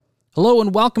Hello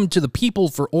and welcome to the People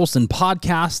for Olson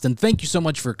podcast, and thank you so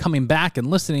much for coming back and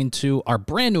listening to our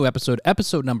brand new episode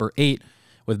number 8,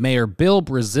 with Mayor Bill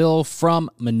Brazil from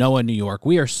Manoa, New York.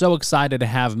 We are so excited to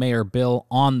have Mayor Bill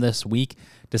on this week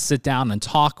to sit down and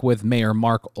talk with Mayor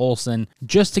Mark Olson,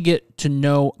 just to get to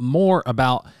know more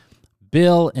about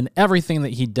Bill and everything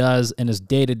that he does in his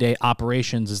day-to-day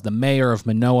operations as the mayor of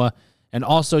Manoa, and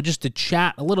also just to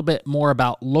chat a little bit more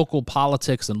about local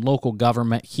politics and local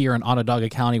government here in Onondaga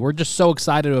County. We're just so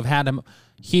excited to have had him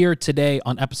here today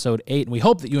on episode 8, and we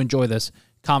hope that you enjoy this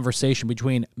conversation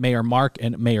between Mayor Mark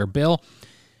and Mayor Bill.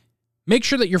 Make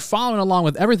sure that you're following along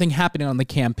with everything happening on the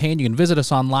campaign. You can visit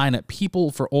us online at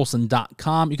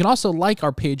peopleforolson.com. You can also like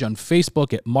our page on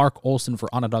Facebook at Mark Olson for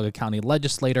Onondaga County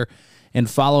Legislator, and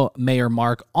follow Mayor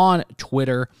Mark on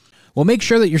Twitter. Well, make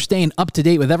sure that you're staying up to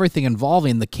date with everything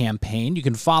involving the campaign. You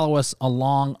can follow us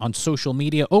along on social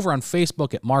media over on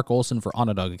Facebook at Mark Olson for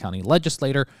Onondaga County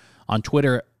Legislator, on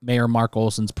Twitter, Mayor Mark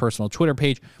Olson's personal Twitter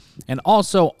page, and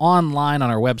also online on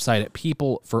our website at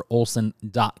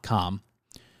peopleforolson.com.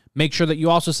 Make sure that you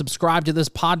also subscribe to this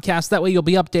podcast. That way you'll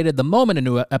be updated the moment a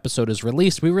new episode is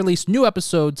released. We release new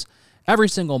episodes every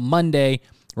single Monday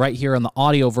right here on the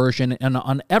audio version, and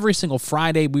on every single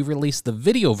Friday, we release the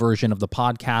video version of the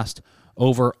podcast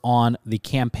over on the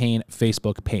campaign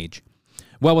Facebook page.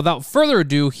 Well, without further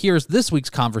ado, here's this week's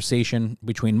conversation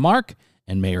between Mark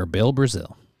and Mayor Bill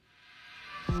Brazil.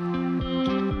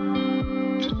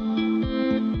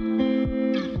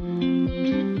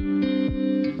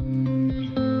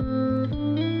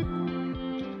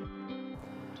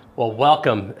 Well,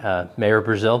 welcome, Mayor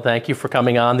Brazil. Thank you for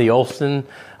coming on the Olson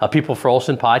People for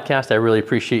Olson podcast. I really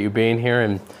appreciate you being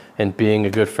here and being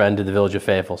a good friend to the Village of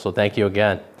Fayetteville. So thank you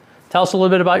again. Tell us a little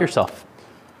bit about yourself.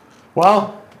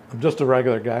 Well, I'm just a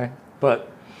regular guy,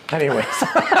 but anyways.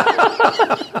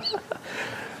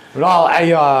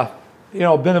 But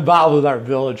been involved with our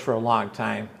village for a long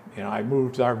time. I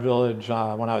moved to our village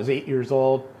when I was 8 years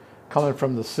old, coming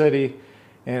from the city.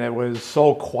 And it was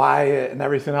so quiet and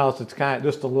everything else. It's kind of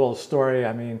just a little story.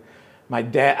 I mean, my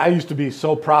dad, I used to be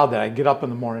so proud that I'd get up in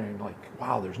the morning and like,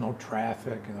 wow, there's no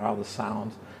traffic and all the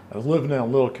sounds. I was living in a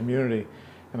little community,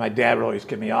 and my dad would always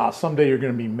get me, someday you're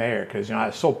going to be mayor, because, I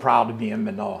was so proud to be in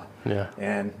Manoa. Yeah.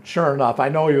 And sure enough, I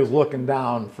know he was looking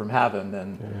down from heaven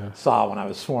and saw when I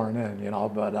was sworn in,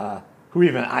 but I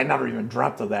never even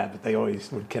dreamt of that, but they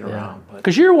always would kid around.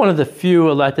 Because you're one of the few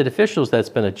elected officials that's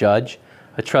been a judge,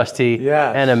 a trustee,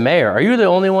 and a mayor. Are you the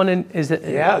only one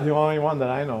Yeah, the only one that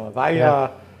I know of.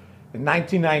 In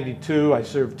 1992, I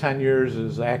served 10 years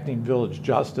as acting village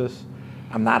justice.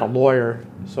 I'm not a lawyer,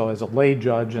 so as a lay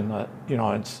judge in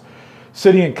it's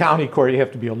city and county court, you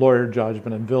have to be a lawyer judge,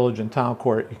 but in village and town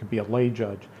court, you can be a lay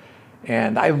judge.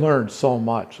 And I learned so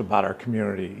much about our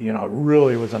community. It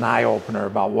really was an eye-opener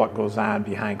about what goes on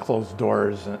behind closed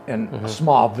doors in a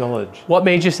small village. What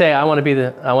made you say, I want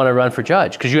to run for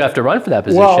judge? Because you have to run for that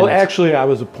position. Well, actually, I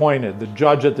was appointed. The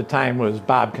judge at the time was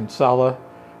Bob Kinsella,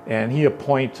 and he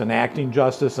appoints an acting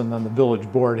justice, and then the village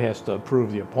board has to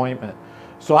approve the appointment.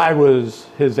 So I was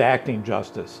his acting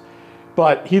justice.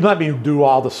 But he let me do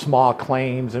all the small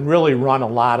claims and really run a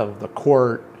lot of the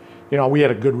court. We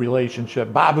had a good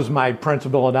relationship. Bob was my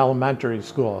principal at elementary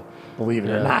school, believe it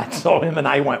or not. So him and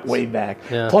I went way back.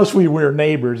 Yeah. Plus, we were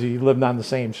neighbors. He lived on the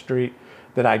same street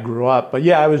that I grew up. But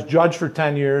yeah, I was judge for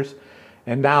 10 years.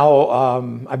 And now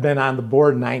I've been on the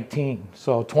board 19.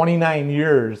 So 29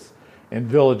 years in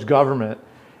village government.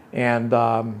 And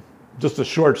just a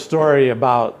short story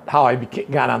about how I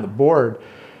got on the board.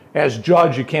 As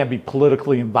judge, you can't be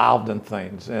politically involved in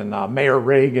things. And Mayor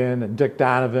Reagan and Dick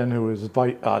Donovan, who was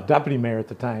deputy mayor at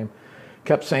the time,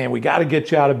 kept saying, we got to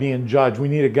get you out of being judge. We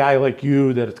need a guy like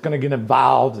you that's going to get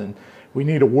involved, and we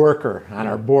need a worker on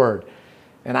our board.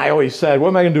 And I always said, what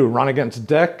am I going to do, run against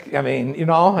Dick? I mean,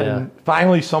 and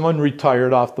finally someone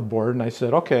retired off the board, and I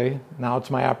said, okay, now it's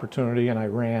my opportunity, and I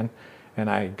ran, and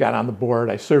I got on the board.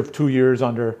 I served 2 years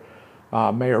under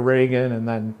Mayor Reagan, and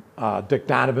then Dick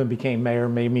Donovan became mayor,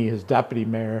 made me his deputy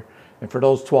mayor. And for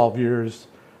those 12 years,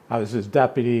 I was his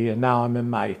deputy, and now I'm in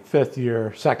my 5th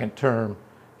year, 2nd term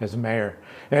as mayor.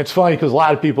 And it's funny because a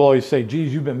lot of people always say,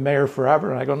 geez, you've been mayor forever.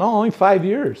 And I go, no, only 5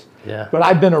 years. Yeah. But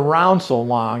I've been around so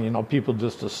long, people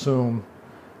just assume,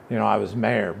 I was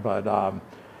mayor. But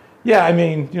I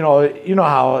mean,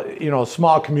 how,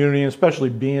 small community,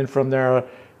 especially being from there,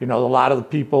 a lot of the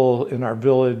people in our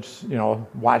village,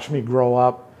 watch me grow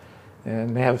up.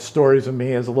 And they have stories of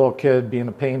me as a little kid being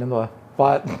a pain in the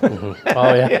butt. Mm-hmm.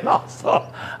 Oh, yeah.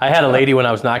 So. I had a lady when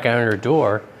I was knocking on her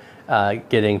door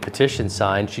getting petitions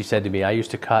signed. She said to me, I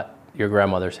used to cut your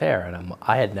grandmother's hair. And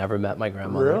I had never met my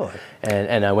grandmother. Really?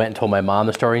 And I went and told my mom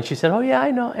the story, and she said, oh yeah,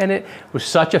 I know. And it was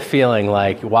such a feeling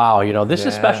like, wow, this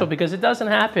is special, because it doesn't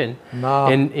happen. No.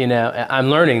 And I'm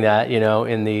learning that,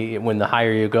 when the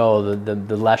higher you go,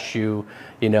 the less you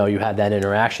had that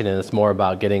interaction, and it's more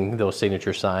about getting those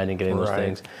signatures signed and getting those Right.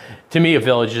 things. To me,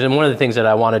 Villages, and one of the things that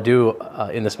I want to do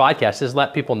in this podcast is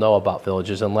let people know about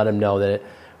Villages and let them know that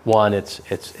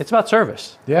it's about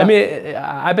service. Yeah. I mean,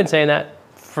 I've been saying that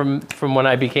from when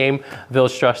I became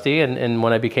village trustee and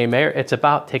when I became mayor. It's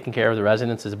about taking care of the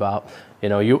residents. It's about,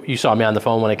 you saw me on the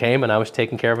phone when I came, and I was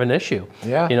taking care of an issue.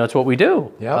 Yeah. It's what we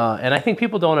do. Yeah. And I think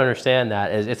people don't understand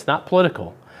that. It's not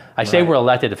political. I say Right. we're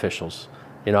elected officials.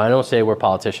 I don't say we're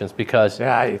politicians, because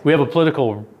Yeah, we have a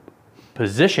political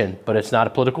position, but it's not a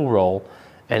political role,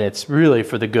 and it's really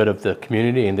for the good of the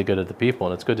community and the good of the people.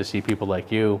 And it's good to see people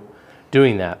like you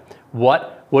doing that.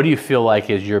 What do you feel like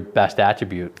is your best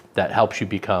attribute that helps you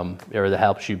become, or that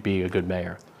helps you be a good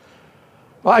mayor?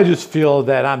 Well, I just feel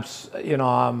that I'm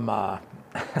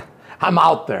I'm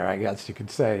out there, I guess you could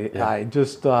say. Yeah. I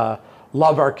just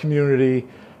love our community.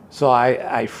 So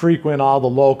I frequent all the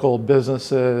local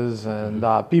businesses, and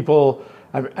people.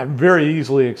 I'm very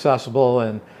easily accessible,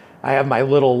 and I have my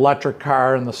little electric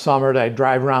car in the summer that I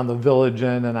drive around the village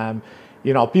in, and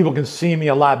people can see me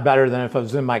a lot better than if I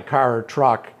was in my car or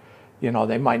truck.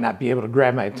 They might not be able to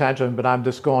grab my attention, but I'm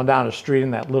just going down the street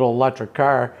in that little electric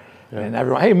car, and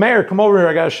everyone, hey, Mayor, come over here,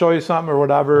 I got to show you something or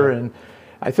whatever. And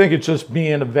I think it's just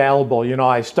being available.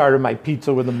 I started my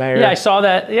pizza with the mayor. Yeah, I saw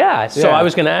that. Yeah. So Yeah. I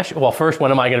was going to ask you, well, first,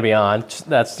 when am I going to be on? That's,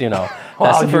 that's Well,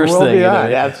 the you first will thing. be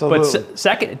on, absolutely. But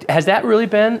second, has that really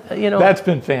been, That's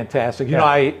been fantastic.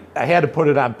 I had to put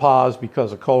it on pause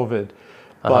because of COVID,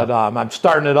 but I'm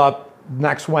starting it up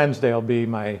next Wednesday. Will be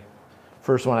my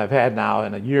first one I've had now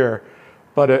in a year,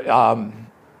 but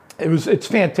it's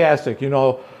fantastic.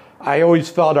 I always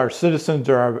felt our citizens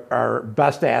are our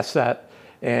best asset,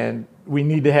 and we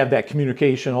need to have that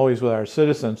communication always with our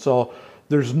citizens. So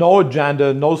there's no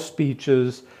agenda, no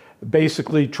speeches.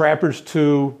 Basically, Trappers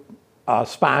 2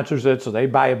 sponsors it, so they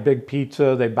buy a big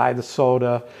pizza, they buy the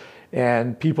soda,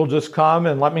 and people just come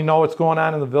and let me know what's going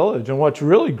on in the village. And what's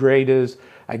really great is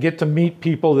I get to meet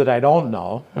people that I don't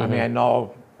know. I mean, I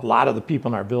know a lot of the people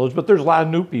in our village, but there's a lot of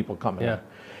new people coming in.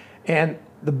 And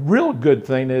the real good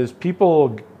thing is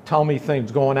people tell me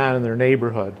things going on in their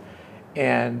neighborhood,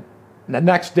 and the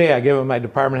next day I give them my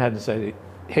department head and say,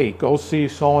 hey, go see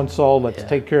so-and-so, let's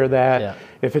take care of that. Yeah.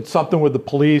 If it's something with the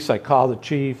police, I call the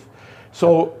chief.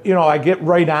 So, I get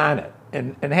right on it.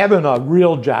 And having a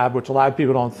real job, which a lot of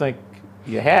people don't think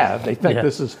you have, they think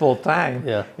this is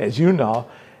full-time, as you know.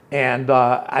 And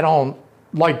I don't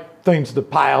like things to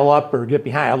pile up or get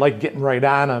behind. I like getting right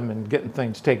on them and getting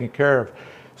things taken care of.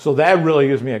 So that really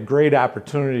gives me a great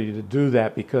opportunity to do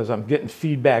that, because I'm getting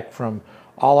feedback from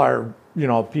all our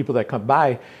people that come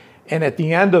by. And at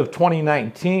the end of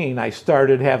 2019, I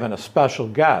started having a special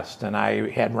guest, and I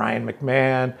had Ryan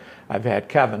McMahon, I've had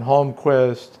Kevin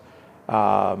Holmquist,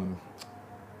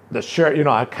 the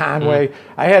sheriff, Conway.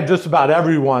 I had just about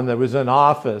everyone that was in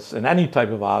office, in any type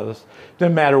of office,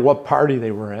 didn't matter what party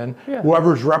they were in,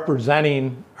 whoever's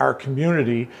representing our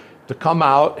community, to come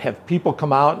out, have people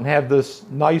come out and have this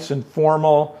nice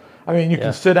informal, you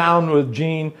can sit down with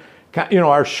Gene,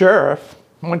 our sheriff.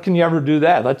 When can you ever do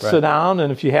that? Let's sit down,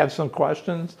 and if you have some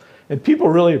questions, and people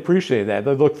really appreciate that.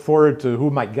 They look forward to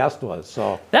who my guest was.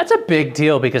 So that's a big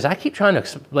deal, because I keep trying to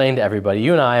explain to everybody.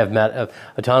 You and I have met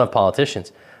a ton of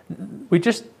politicians.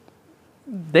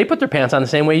 They put their pants on the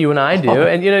same way you and I do,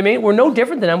 and you know what I mean? We're no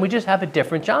different than them. We just have a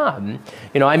different job.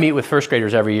 I meet with first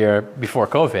graders every year before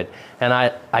COVID, and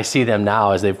I see them now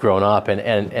as they've grown up,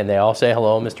 and they all say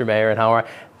hello, Mr. Mayor, and how are.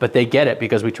 But they get it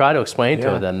because we try to explain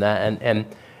to them that, and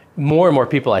more and more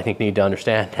people, I think, need to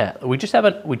understand that we just have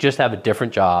a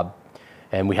different job,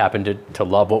 and we happen to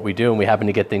love what we do, and we happen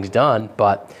to get things done.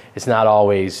 But it's not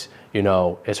always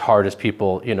as hard as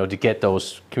people to get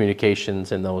those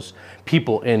communications and those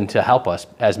people in to help us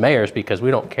as mayors, because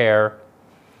we don't care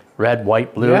red,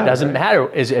 white, blue. It doesn't matter.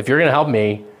 If you're going to help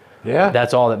me,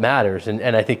 that's all that matters.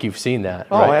 And I think you've seen that.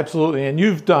 Oh, right? Absolutely. And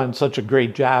you've done such a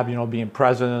great job, being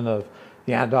president of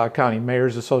the Onondaga County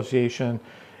Mayors Association,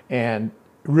 and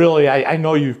really, I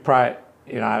know you've probably,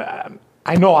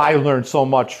 I know I learned so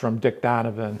much from Dick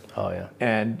Donovan. Oh, yeah.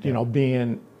 And,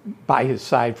 being by his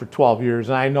side for 12 years.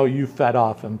 And I know you fed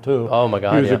off him, too. Oh, my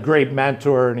God, He was a great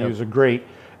mentor, and he was a great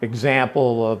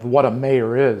example of what a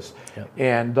mayor is. Yep.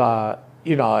 And,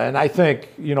 and I think,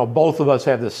 both of us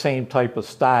have the same type of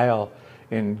style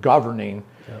in governing.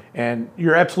 Yep. And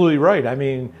you're absolutely right.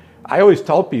 I always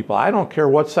tell people, I don't care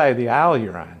what side of the aisle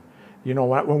you're on. You know,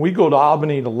 when we go to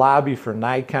Albany to lobby for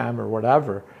NICOM or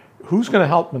whatever, who's going to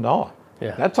help Manoa?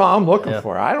 Yeah. That's all I'm looking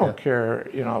for. I don't care,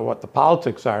 you know, what the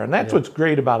politics are. And that's what's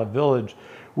great about a village.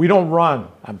 We don't run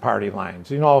on party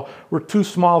lines. You know, we're too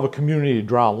small of a community to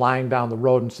draw a line down the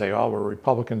road and say, oh, we're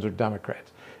Republicans or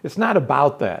Democrats. It's not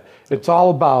about that. It's all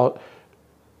about,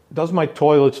 does my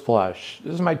toilets flush?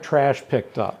 Is my trash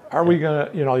picked up? Are we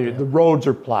going to, you know, the roads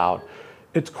are plowed?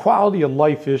 It's quality of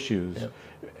life issues.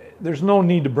 There's no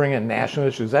need to bring in national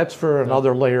issues. That's for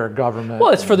another layer of government.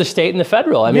 Well, it's for the state and the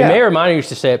federal. I mean, Mayor Miner used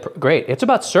to say it great. It's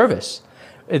about service.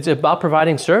 It's about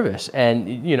providing service.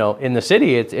 And, you know, in the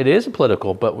city, it is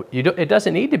political, but it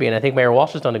doesn't need to be. And I think Mayor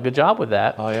Walsh has done a good job with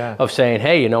that. Of saying,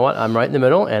 hey, you know what, I'm right in the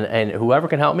middle, and whoever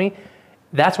can help me,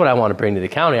 that's what I want to bring to the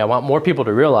county. I want more people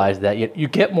to realize that you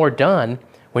get more done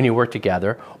when you work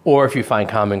together, or if you find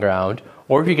common ground,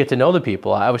 or if you get to know the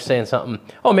people. I was saying something,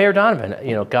 Mayor Donovan,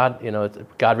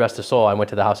 God rest his soul. I went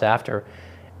to the house after,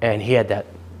 and he had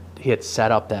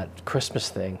set up that Christmas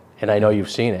thing, and I know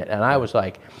you've seen it. And I was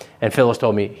like, and Phyllis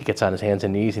told me he gets on his hands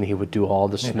and knees and he would do all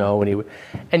the snow,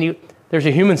 there's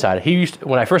a human side.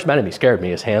 When I first met him, he scared me.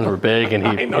 His hands were big, and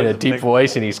he in a deep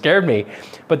voice, and he scared me.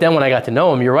 But then when I got to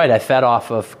know him, you're right, I fed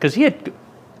off of, because he had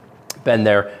been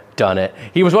there, done it.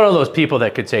 He was one of those people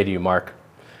that could say to you, Mark,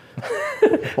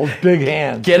 those big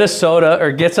hands. Get a soda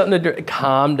or get something to drink.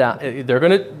 Calm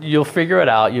down. You'll figure it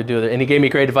out. You'll do it. And he gave me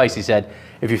great advice. He said,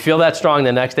 if you feel that strong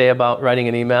the next day about writing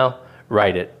an email,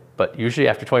 write it. But usually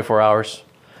after 24 hours,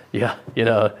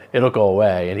 it'll go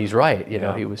away. And he's right. He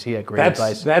had great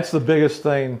advice. That's the biggest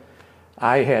thing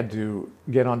I had to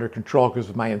get under control,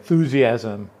 because my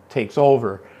enthusiasm takes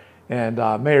over. And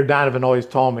Mayor Donovan always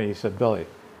told me, he said, Billy,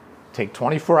 take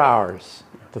 24 hours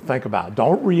to think about it.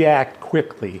 Don't react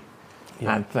quickly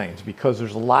on things, because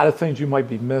there's a lot of things you might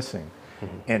be missing.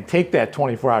 And take that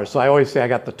 24 hours. So I always say I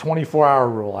got the 24-hour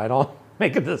rule. I don't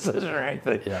make a decision or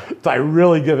anything. So I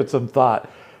really give it some thought.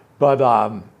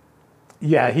 But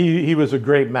he was a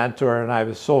great mentor, and I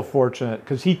was so fortunate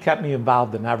because he kept me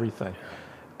involved in everything.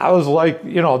 I was like,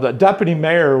 the deputy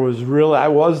mayor was really, I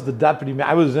was the deputy mayor.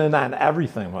 I was in on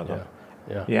everything with him.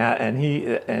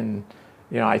 And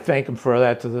I thank him for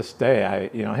that to this day.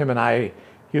 Him and I,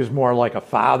 he was more like a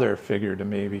father figure to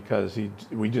me, because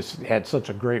we just had such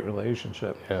a great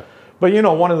relationship. But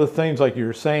one of the things, like you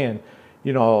were saying,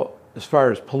 as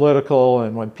far as political,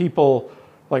 and when people,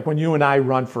 like when you and I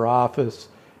run for office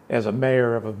as a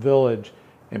mayor of a village,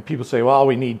 and people say, well,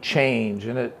 we need change.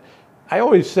 And I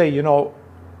always say,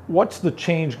 what's the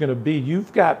change going to be?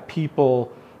 You've got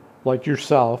people like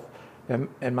yourself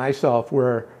and myself,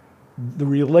 where the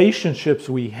relationships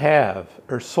we have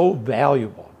are so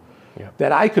valuable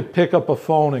that I could pick up a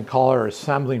phone and call our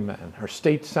assemblyman, our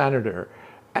state senator,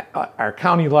 our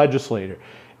county legislator,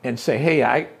 and say, hey,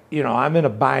 I'm in a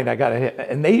bind, I got to hit,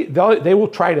 and they will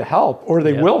try to help, or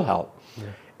they will help.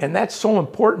 And that's so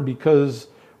important, because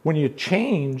when you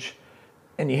change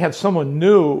and you have someone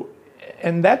new,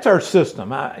 and that's our system,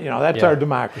 that's our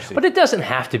democracy. But it doesn't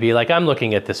have to be. Like, I'm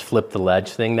looking at this flip the ledge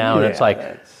thing now, and it's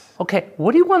like, okay,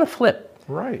 what do you want to flip?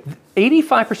 Right.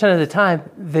 85% of the time,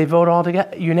 they vote all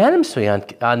together unanimously on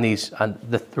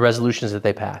the resolutions that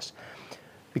they pass.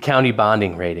 The county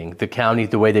bonding rating, the county,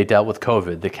 the way they dealt with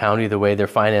COVID, the county, the way their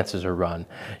finances are run,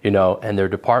 and their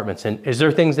departments. And is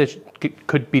there things that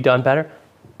could be done better?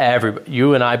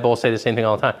 You and I both say the same thing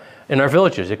all the time. In our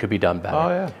villages, it could be done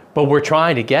better. But we're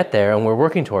trying to get there, and we're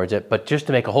working towards it. But just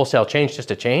to make a wholesale change, just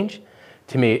to change,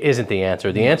 to me, isn't the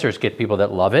answer. The answer is get people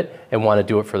that love it and want to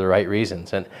do it for the right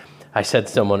reasons. And I said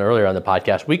to someone earlier on the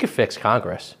podcast, we could fix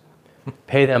Congress,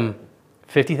 pay them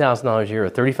 $50,000 a year or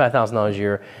 $35,000 a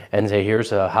year, and say,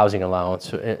 here's a housing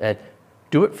allowance, and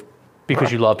do it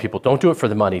because you love people. Don't do it for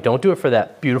the money. Don't do it for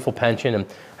that beautiful pension.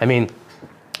 And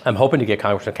I'm hoping to get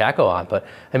Congressman Kako on, but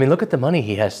look at the money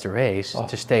he has to raise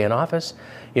to stay in office.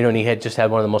 And he had just had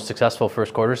one of the most successful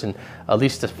first quarters, and at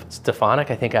least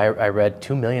Stefanik, I think I read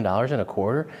 $2 million in a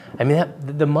quarter.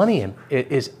 The money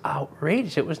is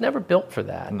outrageous. It was never built for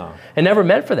that. No. And never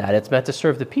meant for that. It's meant to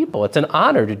serve the people. It's an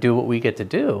honor to do what we get to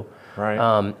do. Right.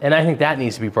 And I think that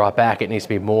needs to be brought back. It needs to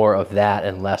be more of that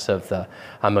and less of the,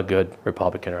 I'm a good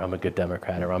Republican, or I'm a good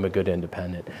Democrat, or I'm a good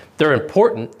independent. They're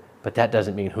important, but that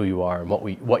doesn't mean who you are and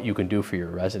what you can do for your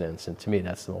residents. And to me,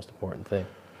 that's the most important thing.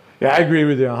 Yeah, I agree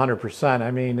with you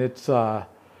 100%. It's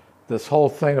this whole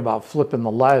thing about flipping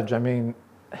the ledge.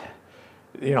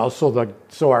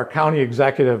 So our county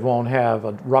executive won't have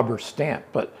a rubber stamp,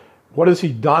 but what has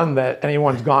he done that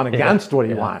anyone's gone against what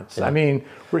he wants?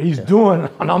 He's doing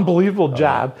an unbelievable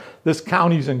job. This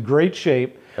county's in great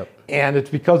shape, and it's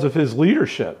because of his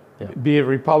leadership, be it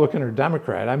Republican or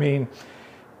Democrat.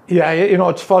 Yeah,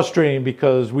 it's frustrating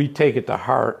because we take it to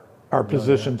heart, our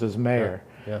positions as mayor.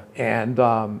 Yeah. And,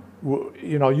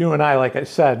 you and I, like I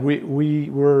said,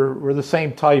 we're the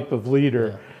same type of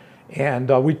leader. And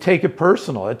we take it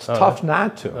personal. It's tough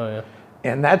not to. Oh, yeah.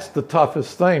 And that's the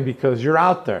toughest thing because you're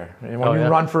out there. And when you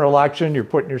run for election, you're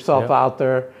putting yourself out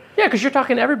there. Yeah, because you're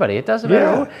talking to everybody. It doesn't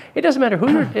matter. It doesn't matter who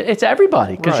you're. It's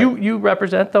everybody because you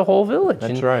represent the whole village.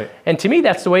 That's right. And to me,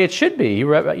 that's the way it should be.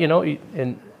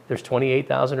 And there's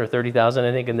 28,000 or 30,000,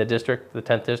 I think, in the district, the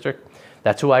 10th district.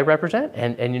 That's who I represent.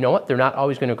 And you know what? They're not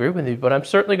always going to agree with me, but I'm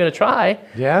certainly going to try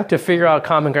to figure out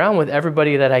common ground with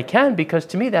everybody that I can because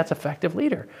to me, that's effective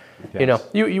leader. Yes.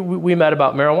 We met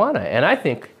about marijuana, and I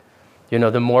think,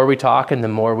 the more we talk and the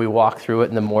more we walk through it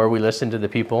and the more we listen to the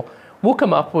people, we'll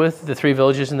come up with, the 3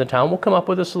 villages in the town, we'll come up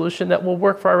with a solution that will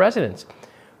work for our residents.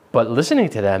 But listening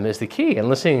to them is the key. And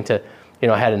listening to,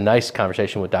 I had a nice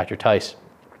conversation with Dr. Tice,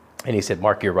 and he said,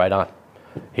 Mark, you're right on.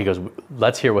 He goes,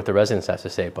 let's hear what the residents have to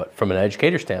say. But from an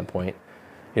educator standpoint,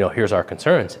 here's our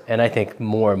concerns. And I think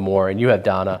more and more, and you have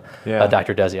Donna,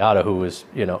 Dr. Desiato, who is,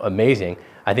 amazing.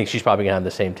 I think she's probably going to have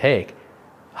the same take.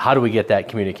 How do we get that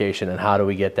communication and how do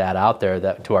we get that out there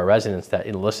to our residents that,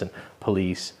 listen,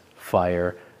 police,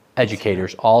 fire,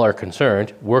 educators, all are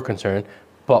concerned. We're concerned,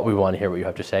 but we want to hear what you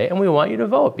have to say, and we want you to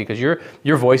vote because your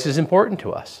voice is important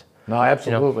to us. No,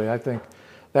 absolutely. I think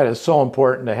that is so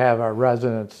important to have our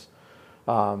residents.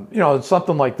 It's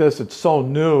something like this. It's so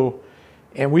new,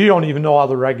 and we don't even know all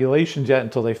the regulations yet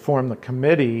until they form the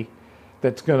committee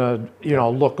that's going to,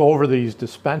 look over these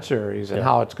dispensaries and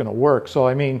how it's going to work. So,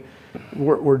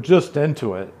 we're just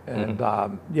into it, and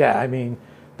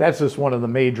that's just one of the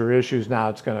major issues now.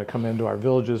 It's going to come into our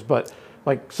villages. But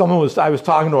like I was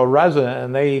talking to a resident,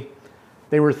 and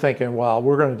they were thinking, well,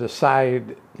 we're going to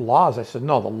decide laws. I said,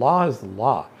 no, the law is the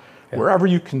law. Yeah. Wherever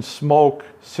you can smoke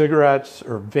cigarettes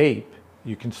or vape,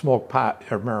 you can smoke pot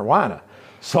or marijuana.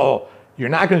 So you're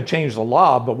not going to change the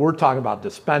law, but we're talking about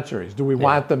dispensaries. Do we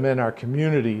want them in our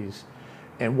communities,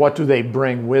 and what do they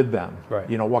bring with them? Right.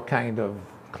 What kind of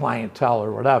clientele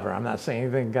or whatever. I'm not saying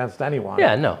anything against anyone.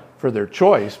 Yeah, no. For their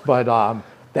choice, but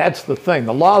that's the thing.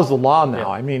 The law is the law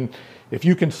now. Yeah. If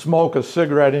you can smoke a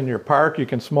cigarette in your park, you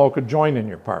can smoke a joint in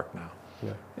your park now.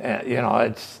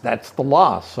 Yeah. That's the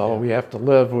law. So we have to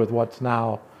live with what's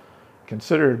now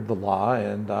considered the law,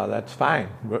 and that's fine.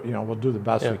 We'll do the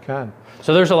best we can.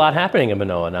 So there's a lot happening in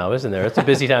Manoa now, isn't there? It's a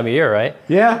busy time of year, right?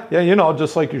 Yeah.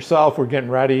 Just like yourself, we're getting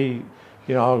ready.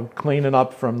 Cleaning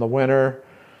up from the winter.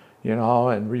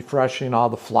 And refreshing all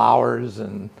the flowers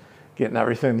and getting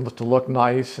everything to look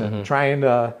nice and trying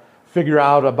to figure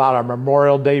out about our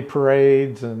Memorial Day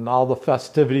parades and all the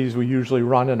festivities we usually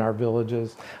run in our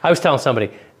villages. I was telling somebody,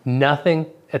 nothing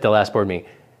at the last board meeting,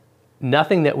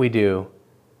 nothing that we do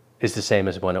is the same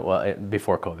as when it was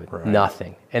before COVID. Right.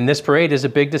 Nothing. And this parade is a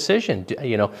big decision.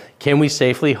 Can we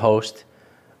safely host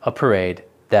a parade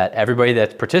that everybody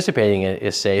that's participating in it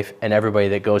is safe and everybody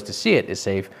that goes to see it is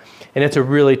safe? And it's a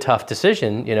really tough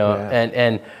decision,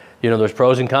 and there's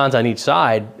pros and cons on each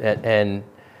side, and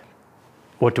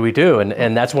what do we do?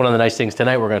 And that's one of the nice things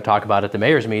tonight we're going to talk about at the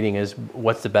mayor's meeting is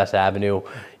what's the best avenue,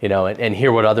 and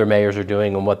hear what other mayors are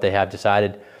doing and what they have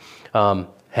decided.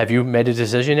 Have you made a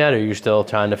decision yet, or are you still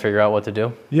trying to figure out what to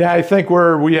do? Yeah, I think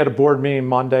we had a board meeting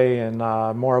Monday, and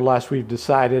more or less we've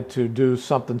decided to do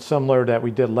something similar that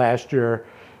we did last year.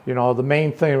 The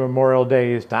main thing of Memorial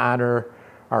Day is to honor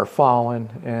our fallen,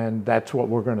 and that's what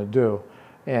we're going to do.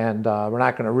 And we're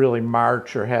not going to really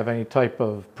march or have any type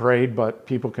of parade, but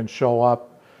people can show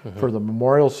up for the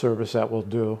memorial service that we'll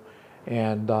do.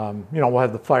 And, we'll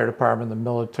have the fire department, the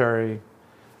military,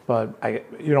 but,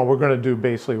 we're going to do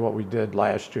basically what we did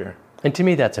last year. And to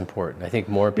me, that's important. I think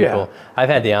more people, I've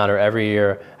had the honor every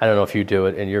year, I don't know if you do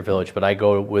it in your village, but I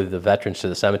go with the veterans to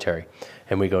the cemetery,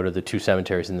 and we go to the 2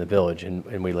 cemeteries in the village,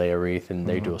 and we lay a wreath, and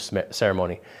they do a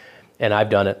ceremony. And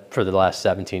I've done it for the last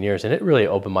 17 years, and it really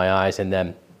opened my eyes. And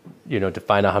then, to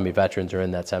find out how many veterans are in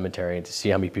that cemetery and to see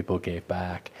how many people gave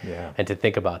back, and to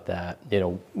think about that,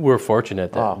 we're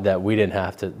fortunate that we didn't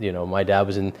have to. My dad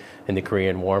was in the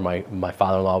Korean War, my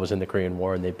father-in-law was in the Korean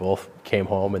War, and they both came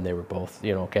home, and they were both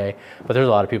okay. But there's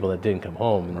a lot of people that didn't come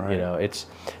home, and it's,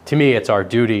 to me, it's our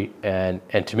duty, and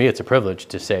to me, it's a privilege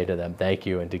to say to them thank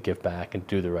you and to give back and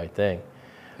do the right thing.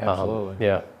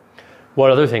 Absolutely. What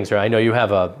other things are? I know you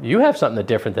have something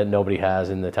different that nobody has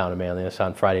in the town of Manlius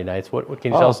on Friday nights. What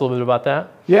can you tell us a little bit about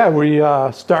that? Yeah, we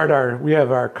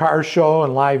have our car show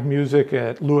and live music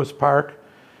at Lewis Park.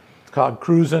 It's called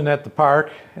Cruising at the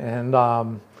Park,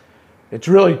 and it's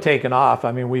really taken off.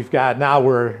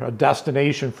 We're a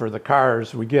destination for the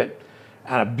cars. We get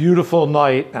on a beautiful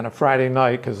night, on a Friday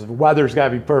night, because the weather's got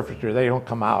to be perfect or they don't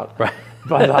come out. Right.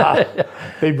 But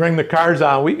they bring the cars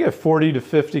on. We get 40 to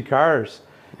 50 cars.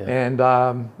 Yeah. And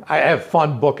I have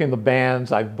fun booking the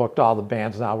bands. I've booked all the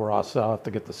bands now. We're all set. I'll have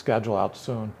to get the schedule out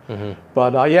soon. Mm-hmm.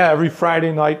 But yeah, every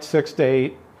Friday night, 6 to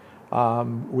 8,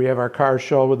 we have our car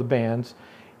show with the bands.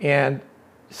 And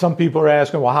some people are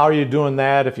asking, well, how are you doing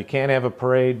that if you can't have a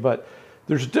parade? But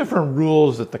there's different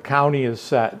rules that the county has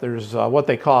set. There's what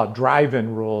they call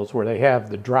drive-in rules, where they have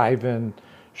the drive-in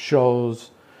shows.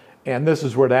 And this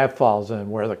is where that falls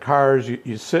in, where the cars,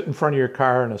 you sit in front of your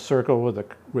car in a circle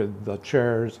with the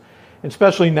chairs. And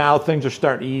especially now, things are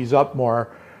starting to ease up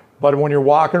more. But when you're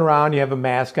walking around, you have a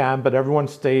mask on, but everyone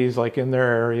stays like in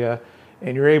their area,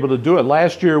 and you're able to do it.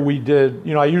 Last year we did,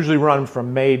 I usually run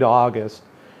from May to August,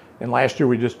 and last year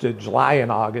we just did July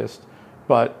and August.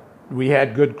 But we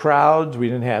had good crowds. We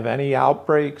didn't have any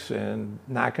outbreaks, and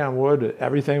knock on wood,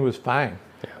 everything was fine.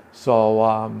 So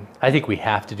I think we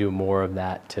have to do more of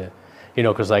that to,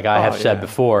 because like I have said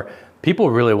before, people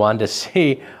really wanted to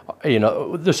see,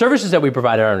 the services that we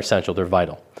provide are essential, they're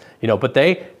vital, but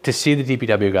to see the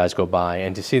DPW guys go by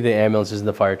and to see the ambulances and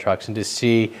the fire trucks and to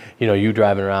see, you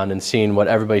driving around and seeing what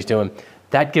everybody's doing,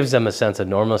 that gives them a sense of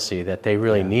normalcy that they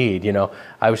really need.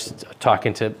 I was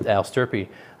talking to Al Sturpey,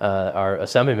 our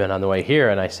assemblyman, on the way here,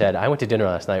 and I said, I went to dinner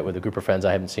last night with a group of friends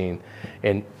I haven't seen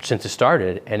since it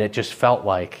started, and it just felt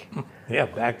like,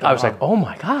 I was like, oh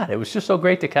my God, it was just so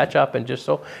great to catch up and just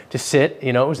to sit.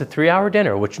 It was a 3-hour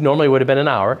dinner, which normally would have been an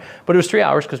hour, but it was 3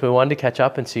 hours because we wanted to catch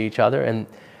up and see each other. And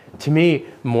to me,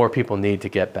 more people need to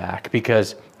get back,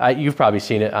 because you've probably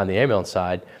seen it on the ambulance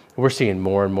side. We're seeing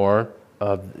more and more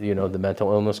of the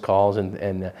mental illness calls,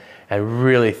 and I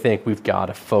really think we've got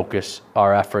to focus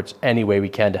our efforts any way we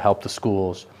can to help the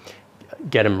schools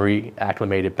get them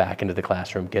reacclimated back into the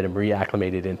classroom, get them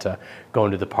reacclimated into going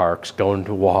to the parks, going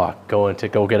to walk, going to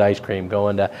go get ice cream,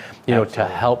 going to to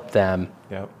help them.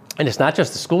 Yep. And it's not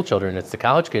just the school children; it's the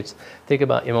college kids. Think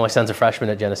about my son's a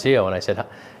freshman at Geneseo, and I said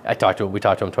we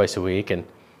talked to him twice a week, and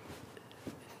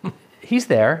he's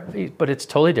there, but it's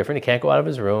totally different. He can't go out of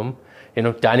his room.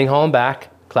 Dining hall and back,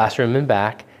 classroom and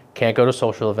back, can't go to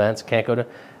social events, can't go to...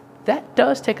 That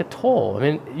does take a toll. I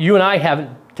mean, you and I haven't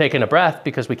taken a breath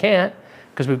because we can't,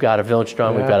 because we've got a village to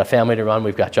run, we've got a family to run,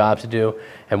 we've got jobs to do,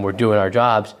 and we're doing our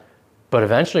jobs. But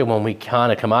eventually, when we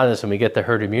kind of come out of this and we get the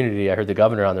herd immunity, I heard the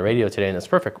governor on the radio today, and that's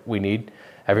perfect. We need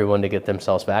everyone to get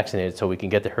themselves vaccinated so we can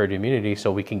get the herd immunity,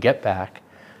 so we can get back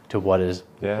to what is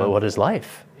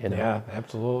life. Yeah,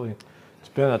 absolutely. It's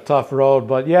been a tough road,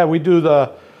 but yeah, we do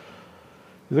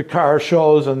the car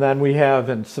shows, and then we have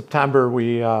in September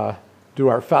we do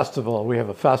our festival. We have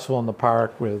a festival in the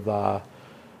park with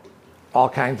all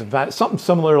kinds of events, something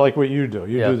similar like what you do.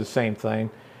 You do the same thing.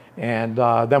 And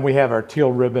then we have our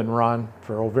Teal Ribbon Run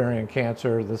for ovarian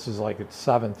cancer. This is like its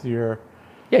 7th year.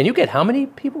 Yeah, and you get how many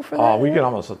people for that? Oh, we get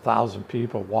almost 1,000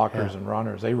 people, walkers and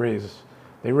runners. They raise,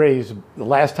 the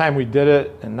last time we did it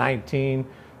in 2019,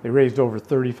 they raised over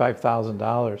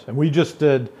 $35,000. And we just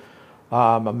did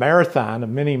a marathon, a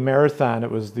mini marathon. It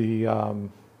was the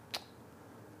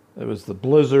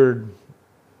Blizzard,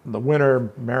 the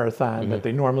winter marathon that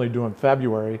they normally do in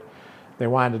February. They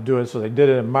wanted to do it, so they did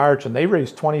it in March, and they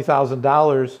raised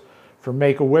 $20,000 for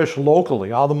Make-A-Wish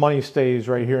locally. All the money stays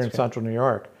right here in Central New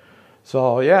York.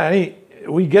 So yeah,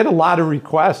 we get a lot of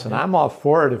requests, and I'm all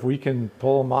for it if we can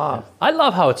pull them off. I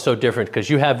love how it's so different,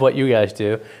 because you have what you guys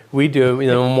do. We do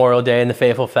Memorial Day and the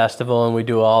Faithful Festival, and we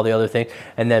do all the other things.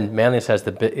 And then Manlius has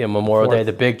the Memorial Day,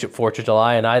 the big 4th of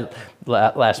July. And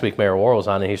last week Mayor Worrell was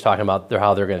on, and he's talking about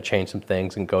how they're going to change some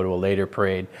things and go to a later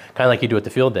parade, kind of like you do at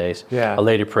the field days. Yeah. A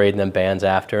later parade and then bands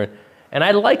after. And I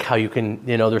like how you can,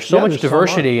 there's so much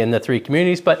diversity in the 3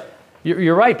 communities. But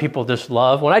you're right, people just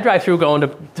love. When I drive through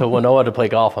going to Winona to play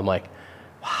golf, I'm like,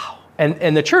 wow.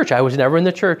 And the church, I was never in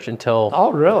the church until...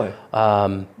 Oh, really?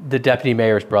 The deputy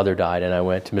mayor's brother died, and I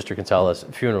went to Mr. Kinsella's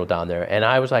funeral down there, and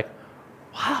I was like,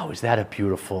 wow, is that a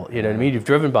beautiful, what I mean? You've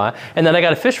driven by. And then I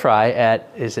got a fish fry at,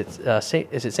 is it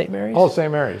St. Mary's? Oh,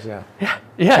 St. Mary's, yeah.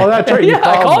 Yeah. Oh, that's right.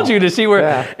 I called you to see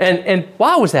where, and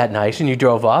wow, was that nice? And you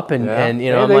drove up, and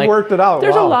they I'm like, worked it out.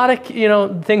 There's a lot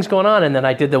of, things going on. And then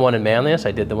I did the one in Manlius,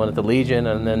 I did the one at the Legion,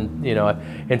 and then,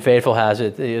 and Faithful has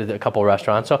it, a couple of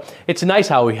restaurants. So it's nice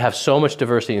how we have so much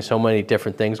diversity and so many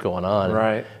different things going on.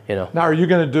 Right. Now, are you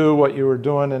going to do what you were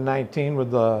doing in 2019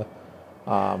 with the...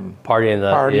 Party in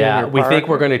the we think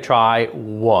we're going to try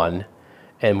one,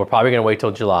 and we're probably going to wait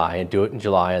till July and do it in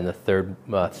July on the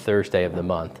 3rd Thursday of the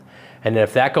month. And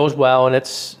if that goes well and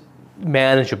it's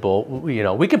manageable.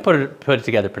 We can put it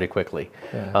together pretty quickly.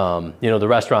 Yeah. The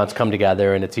restaurants come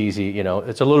together and it's easy.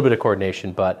 It's a little bit of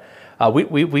coordination, but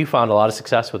we found a lot of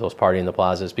success with those Party in the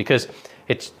Plazas because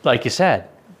it's like you said,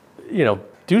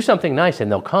 do something nice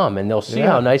and they'll come and they'll see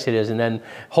how nice it is, and then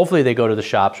hopefully they go to the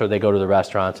shops or they go to the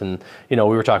restaurants. And we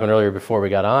were talking earlier before we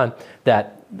got on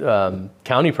that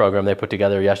county program they put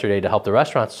together yesterday to help the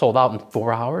restaurants sold out in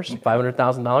 4 hours,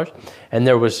 $500,000, and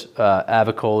there was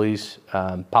Avicoli's,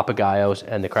 Papagayos,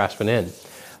 and the Craftsman Inn.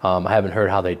 I haven't heard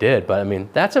how they did, but I mean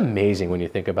that's amazing when you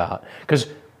think about, because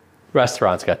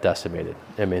restaurants got decimated.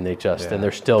 I mean they just and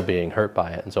they're still being hurt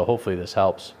by it, and so hopefully this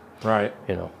helps. Right.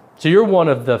 So you're one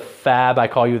of the I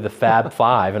call you the Fab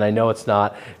Five, and I know it's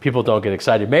not, people don't get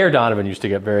excited. Mayor Donovan used to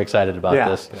get very excited about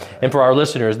this. Yeah. And for our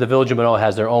listeners, the Village of Manoa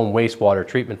has their own wastewater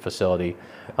treatment facility.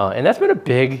 And that's been a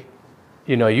big,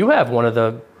 you have one of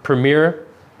the premier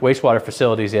wastewater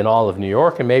facilities in all of New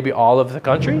York and maybe all of the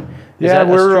country.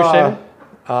 We're,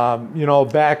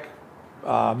 back,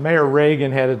 Mayor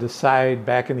Reagan had to decide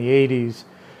back in the 80s,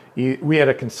 we had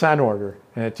a consent order,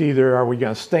 and it's either are we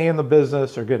going to stay in the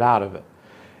business or get out of it.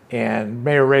 And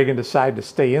Mayor Reagan decided to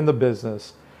stay in the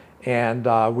business, and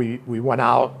we went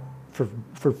out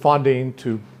for funding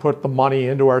to put the money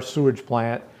into our sewage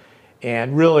plant.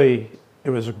 And really, it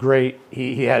was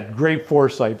he had great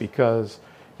foresight because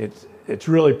it's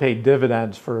really paid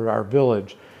dividends for our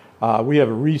village. We have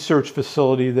a research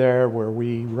facility there where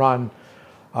we run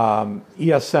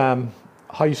ESM.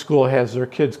 High school has their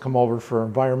kids come over for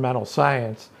environmental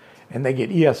science, and they get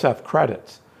ESF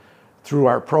credits through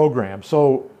our program.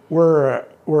 So we're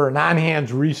an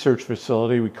on-hands research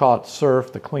facility. We call it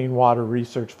CERF, the Clean Water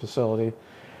Research Facility.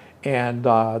 And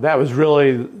that was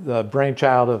really the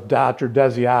brainchild of Dr.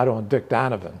 Desiato and Dick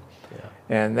Donovan. Yeah.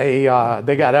 And they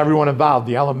got everyone involved.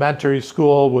 The elementary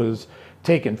school was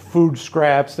taking food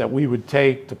scraps that we would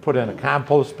take to put in a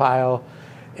compost pile.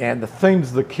 And the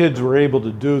things the kids were able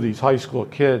to do, these high school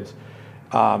kids,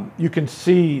 you can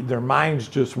see their minds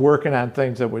just working on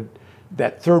things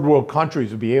that third world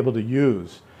countries would be able to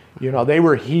use. They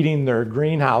were heating their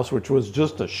greenhouse, which was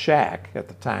just a shack at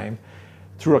the time,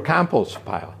 through a compost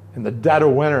pile in the dead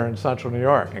of winter in central New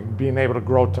York, and being able to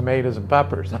grow tomatoes and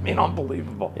peppers. I mean,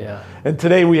 unbelievable. Yeah. And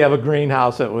today we have a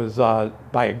greenhouse that was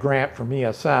by a grant from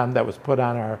ESM that was put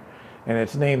on and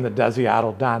it's named the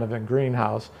Desiato Donovan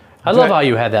Greenhouse. I love how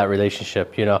you had that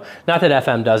relationship, Not that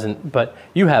FM doesn't, but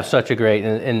you have such a great,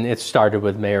 and it started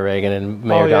with Mayor Reagan and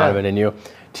Mayor Donovan and you.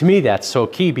 To me, that's so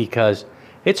key because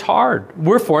it's hard.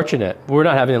 We're fortunate. We're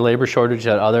not having the labor shortage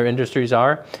that other industries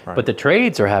are, but the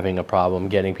trades are having a problem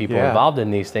getting people involved in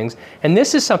these things. And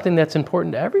this is something that's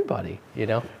important to everybody,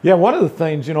 Yeah, one of the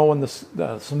things, when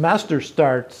the semester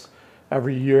starts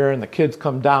every year and the kids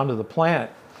come down to the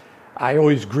plant, I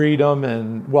always greet them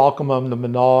and welcome them to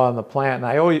Manoa and the plant.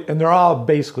 And they're all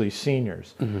basically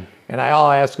seniors. Mm-hmm. And I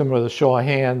all ask them with a show of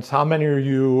hands, how many of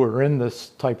you are in this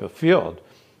type of field?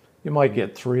 You might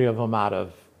get 3 of them out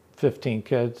of 15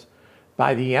 kids.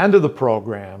 By the end of the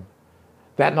program,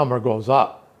 that number goes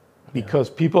up because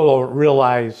people don't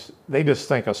realize, they just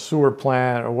think a sewer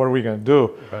plant or what are we going to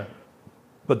do? Right.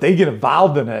 But they get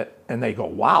involved in it and they go,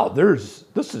 wow, this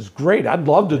is great. I'd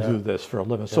love to do this for a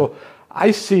living. Yeah. So I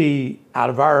see out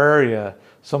of our area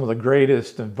some of the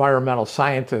greatest environmental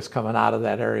scientists coming out of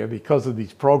that area because of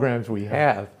these programs we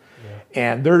have.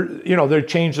 Yeah. And they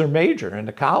change their major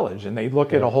into college and they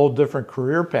look at a whole different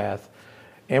career path.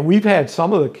 And we've had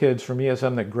some of the kids from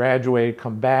ESM that graduate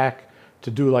come back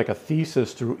to do like a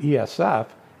thesis through ESF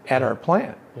at our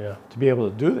plant to be able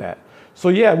to do that. So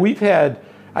we've had,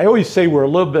 I always say we're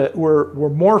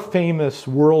more famous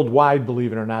worldwide,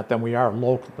 believe it or not, than we are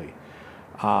locally.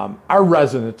 Our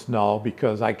residents know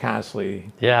because I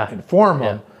constantly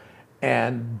inform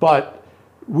them. But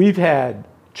we've had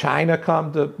China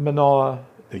come to Manoa,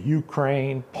 the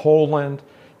Ukraine, Poland,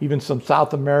 even some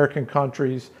South American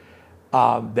countries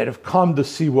that have come to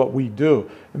see what we do.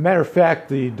 As a matter of fact,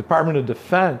 the Department of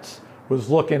Defense was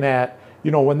looking at,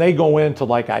 when they go into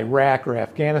like Iraq or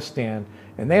Afghanistan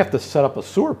and they have to set up a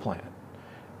sewer plant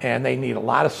and they need a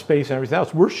lot of space and everything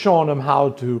else, we're showing them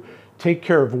how to take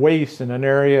care of waste in an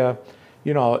area,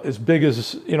 as big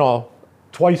as,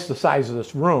 twice the size of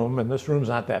this room, and this room's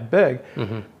not that big,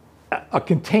 a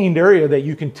contained area that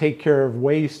you can take care of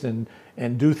waste and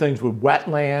do things with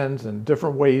wetlands and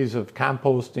different ways of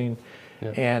composting. Yeah.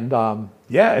 And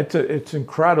it's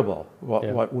incredible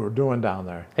what we're doing down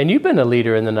there. And you've been a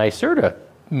leader in the NYSERDA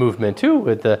movement too.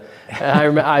 With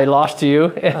I lost to you,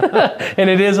 and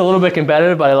it is a little bit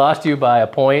competitive, but I lost to you by a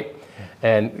point,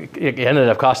 and it ended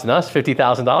up costing us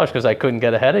 $50,000 because I couldn't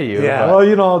get ahead of you. Yeah, but. well,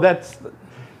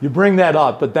 you bring that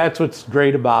up, but that's what's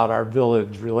great about our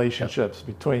village relationships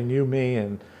between you, me,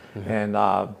 and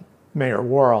Mayor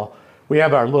Worrell. We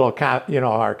have our little,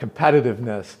 our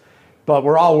competitiveness, but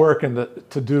we're all working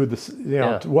to do this,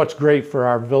 what's great for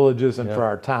our villages and for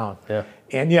our town. Yeah.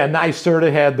 And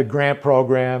NYSERDA had the grant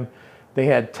program. They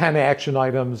had 10 action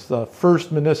items. The first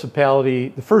two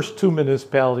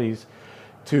municipalities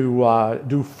to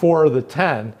do 4 of the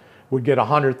 10 would get a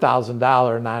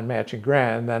 $100,000 non-matching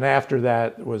grant, and then after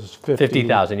that was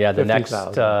 50,000. Yeah, the 50,000.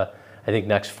 next I think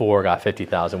next 4 got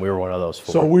 50,000. We were one of those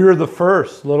 4. So we were the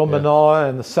first, Little Manoa,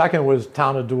 and the second was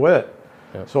Town of DeWitt.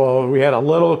 Yep. So we had a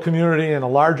little community and a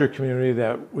larger community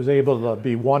that was able to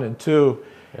be 1 and 2.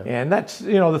 Yep. And that's,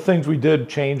 the things we did,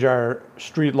 change our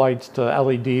street lights to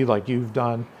LED like you've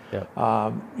done. Yep.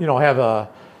 Have a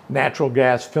natural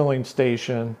gas filling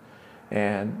station,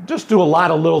 and just do a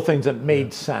lot of little things that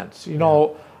made sense.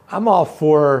 I'm all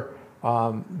for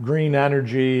green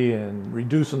energy and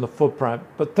reducing the footprint,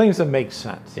 but things that make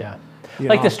sense. Yeah.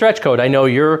 Like the stretch code. I know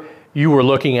you were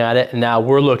looking at it, and now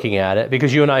we're looking at it,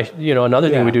 because you and I, another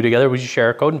thing we do together, we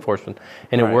share code enforcement,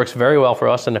 and it works very well for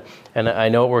us, and I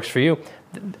know it works for you.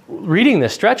 Reading the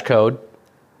stretch code,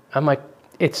 I'm like,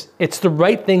 it's the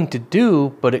right thing to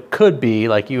do, but it could be,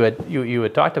 like you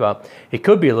had talked about, it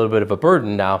could be a little bit of a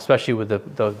burden now, especially with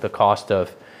the cost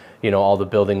of all the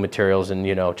building materials, and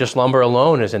just lumber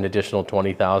alone is an additional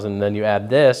 $20,000. Then you add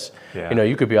this,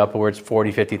 you could be upwards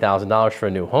 $40,000-$50,000 for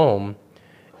a new home.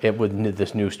 It with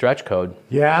this new stretch code.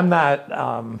 Yeah, I'm not.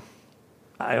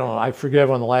 I don't know. I forget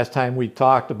when the last time we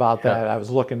talked about that. I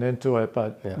was looking into it,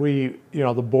 but we,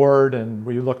 the board, and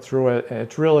we looked through it, and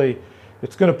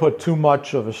it's going to put too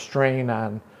much of a strain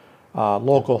on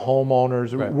local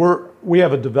homeowners. Right. We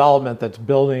have a development that's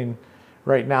building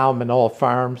right now, Manoa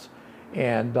Farms,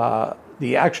 and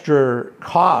the extra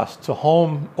cost to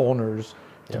homeowners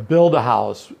to build a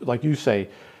house, like you say,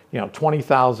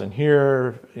 $20,000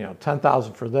 here,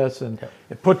 $10,000 for this, and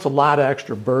it puts a lot of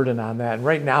extra burden on that. And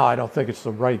right now, I don't think it's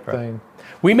the right thing.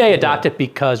 We may adopt it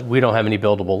because we don't have any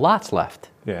buildable lots left.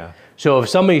 Yeah. So if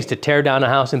somebody's to tear down a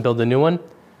house and build a new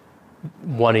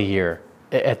one a year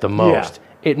at the most,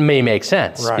 it may make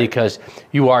sense, because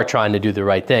you are trying to do the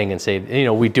right thing and say,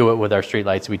 we do it with our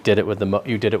streetlights. We did it with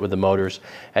you did it with the motors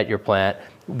at your plant.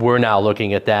 We're now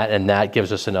looking at that, and that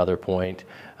gives us another point.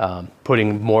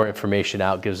 Putting more information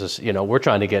out gives us, we're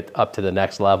trying to get up to the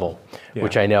next level,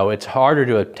 which I know it's harder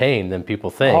to obtain than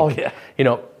people think. Oh, yeah.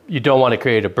 You don't want to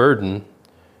create a burden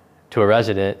to a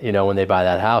resident, when they buy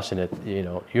that house, and it's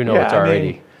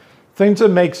already. Things that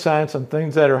make sense and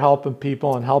things that are helping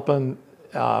people and helping,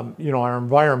 our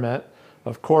environment.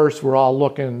 Of course, we're all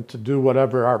looking to do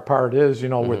whatever our part is,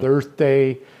 with Earth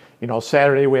Day.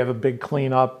 Saturday we have a big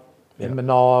cleanup in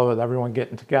Manoa with everyone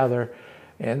getting together.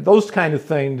 And those kind of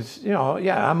things,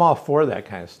 I'm all for that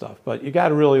kind of stuff. But you got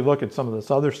to really look at some of this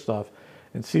other stuff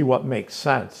and see what makes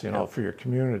sense, for your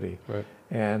community. Right.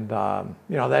 And,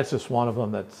 that's just one of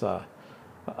them that's a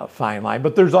fine line.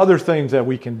 But there's other things that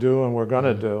we can do and we're going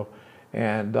to do.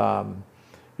 And,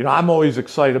 I'm always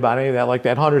excited about any of that. Like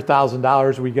that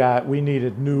 $100,000 we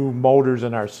needed new motors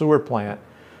in our sewer plant.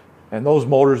 And those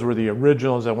motors were the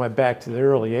originals that went back to the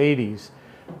early 80s.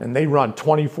 And they run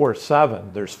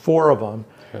 24/7. There's 4 of them,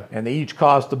 and they each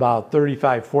cost about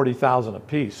 $35,000, $40,000 a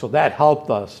piece. So that helped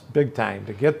us big time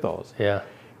to get those. Yeah.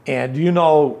 And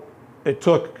it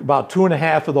took about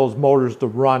 2.5 of those motors to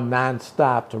run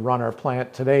nonstop to run our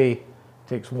plant. Today, it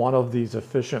takes 1 of these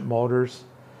efficient motors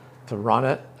to run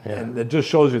it, and it just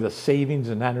shows you the savings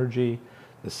in energy,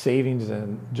 the savings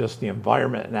in just the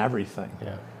environment and everything.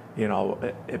 Yeah.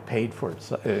 It paid for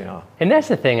itself. And that's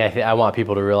the thing I want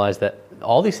people to realize, that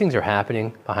all these things are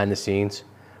happening behind the scenes,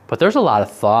 but there's a lot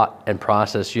of thought and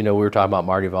process. We were talking about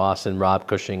Marty Voss and Rob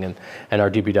Cushing and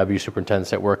our DPW superintendents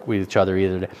that work with each other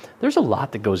either day. There's a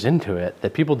lot that goes into it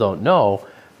that people don't know,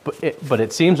 but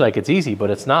it seems like it's easy, but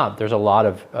it's not. There's a lot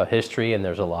of history, and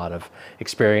there's a lot of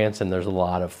experience, and there's a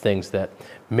lot of things that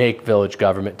make village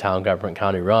government, town government,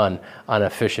 county run on an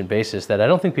efficient basis that I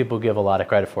don't think people give a lot of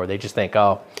credit for. They just think,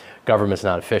 government's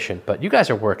not efficient. But you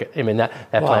guys are working. I mean, that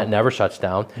plant never shuts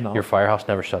down. No. Your firehouse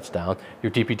never shuts down.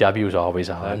 Your DPW is always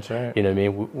on. That's right. You know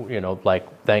what I mean?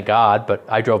 Thank God. But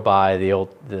I drove by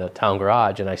the town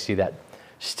garage, and I see that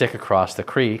stick across the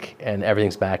creek, and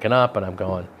everything's backing up, and I'm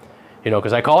going,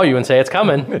 because I call you and say it's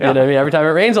coming. You know what I mean? Every time it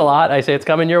rains a lot, I say it's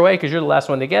coming your way because you're the last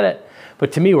one to get it.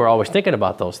 But to me, we're always thinking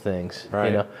about those things.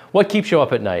 Right. What keeps you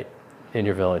up at night in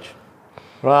your village?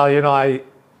 Well, I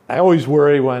always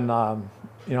worry when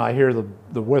I hear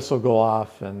the whistle go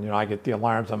off, and I get the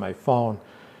alarms on my phone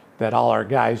that all our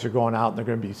guys are going out and they're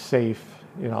going to be safe.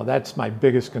 That's my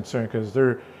biggest concern, because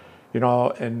they're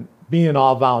and being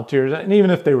all volunteers, and even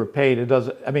if they were paid, it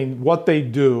doesn't, I mean, what they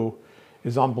do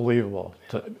is unbelievable.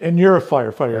 And you're a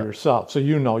firefighter yourself, so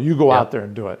you go out there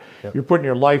and do it. You're putting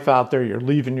your life out there, you're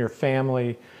leaving your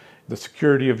family, the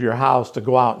security of your house to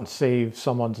go out and save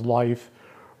someone's life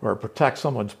or protect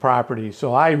someone's property.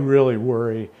 So I really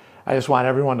worry. I just want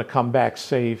everyone to come back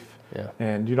safe.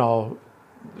 And,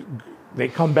 they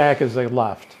come back as they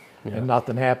left and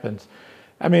nothing happens.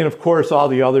 I mean, of course, all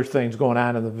the other things going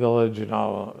on in the village,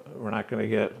 we're not going to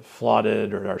get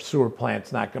flooded, or our sewer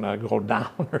plant's not going to go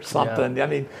down or something. I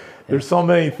mean, there's so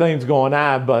many things going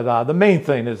on, but the main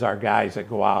thing is our guys that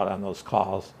go out on those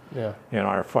calls in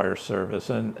our fire service,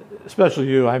 and especially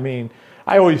you. I mean,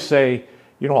 I always say,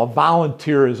 a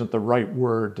volunteer isn't the right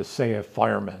word to say a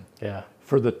fireman.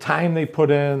 For the time they put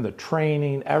in, the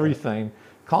training, everything,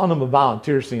 calling them a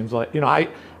volunteer seems like,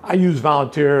 I use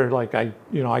volunteer like I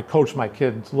coach my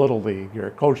kids Little League or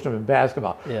coach them in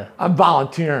basketball. I'm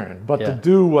volunteering, but to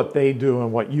do what they do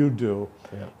and what you do,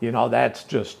 that's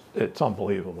just, it's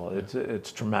unbelievable.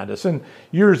 It's tremendous. And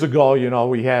years ago,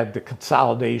 we had the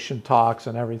consolidation talks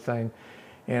and everything.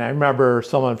 And I remember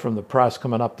someone from the press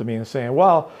coming up to me and saying,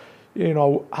 well,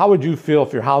 how would you feel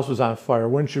if your house was on fire?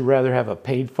 Wouldn't you rather have a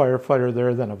paid firefighter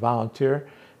there than a volunteer?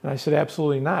 And I said,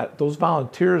 absolutely not. Those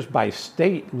volunteers by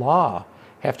state law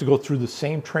have to go through the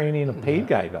same training a paid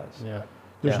guy does.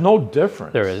 There's no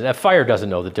difference. There is. A fire doesn't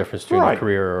know the difference between a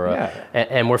career or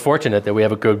and we're fortunate that we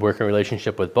have a good working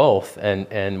relationship with both,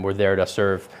 and we're there to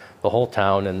serve the whole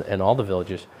town and all the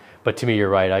villages. But to me, you're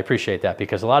right. I appreciate that,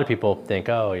 because a lot of people think,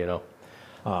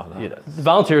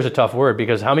 volunteer is a tough word,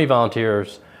 because how many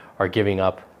volunteers are giving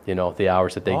up the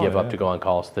hours that they give up to go on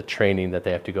calls, the training that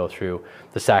they have to go through,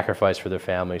 the sacrifice for their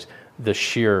families, the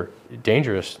sheer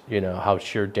dangerous, how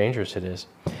sheer dangerous it is.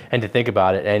 And to think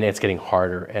about it, and it's getting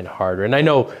harder and harder. And I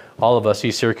know all of us,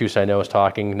 East Syracuse, I know, is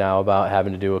talking now about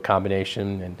having to do a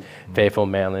combination, and Fayetteville,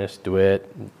 Manlius,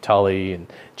 DeWitt, Tully,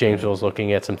 and Jamesville's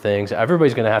looking at some things.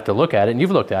 Everybody's going to have to look at it, and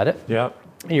you've looked at it. And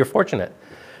you're fortunate.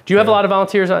 Do you have a lot of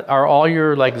volunteers? Are all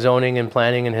your zoning and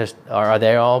planning and are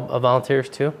they all volunteers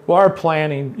too? Well, our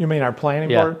planning, you mean our planning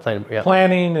board?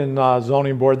 Planning and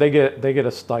zoning board, they get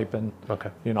a stipend.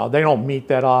 Okay. They don't meet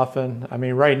that often. I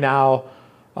mean, right now,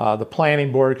 the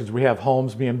planning board, because we have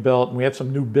homes being built and we have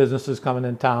some new businesses coming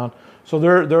in town, so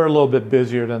they're a little bit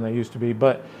busier than they used to be.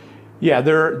 But yeah,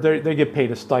 they get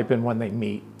paid a stipend when they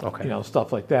meet. Okay.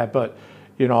 Stuff like that. But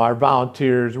our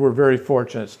volunteers, we're very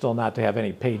fortunate still not to have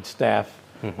any paid staff.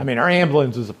 I mean, our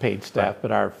ambulance is a paid staff,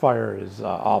 but our fire is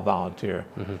all volunteer.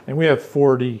 And we have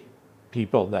 40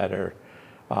 people that are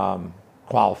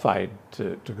qualified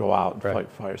to go out and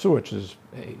fight fire. So which is,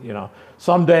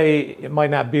 someday it might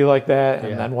not be like that,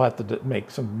 and then we'll have to make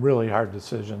some really hard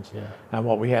decisions on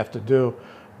what we have to do.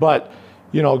 But,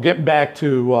 getting back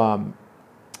to,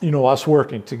 us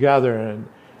working together and,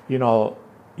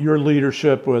 your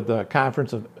leadership with the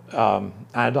Conference of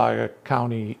Onondaga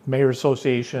County Mayor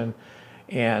Association,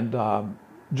 and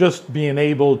just being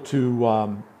able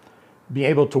to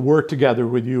work together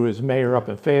with you as mayor up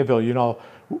in Fayetteville,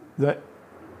 that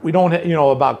we don't,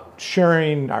 about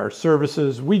sharing our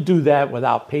services. We do that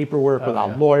without paperwork,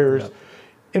 without lawyers,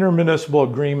 intermunicipal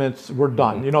agreements. We're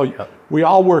done. We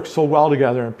all work so well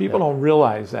together, and people don't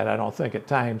realize that. I don't think at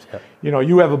times.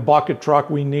 You have a bucket truck,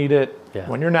 we need it.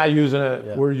 When you're not using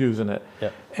it, we're using it,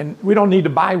 and we don't need to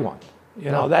buy one.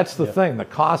 That's the thing. The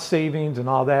cost savings and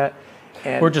all that.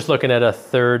 And we're just looking at a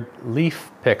third leaf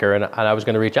picker, and I was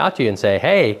going to reach out to you and say,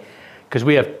 hey, because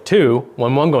we have two.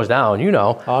 When one goes down,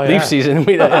 leaf season.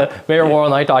 Mayor Worrell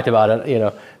and I talked about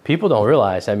it. People don't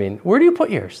realize. I mean, where do you put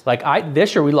yours? Like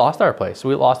this year, we lost our place.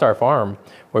 We lost our farm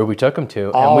where we took them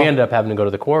to, and we ended up having to go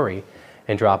to the quarry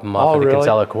and drop them off at the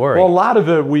Kinsella quarry. Well, a lot of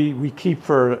it we keep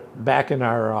for back in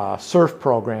our surf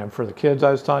program for the kids I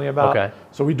was telling you about. Okay.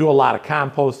 So we do a lot of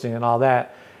composting and all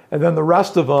that, and then the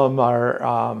rest of them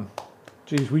are.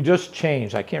 We just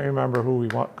changed. I can't remember who we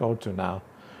go to now.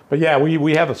 But yeah,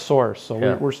 we have a source, so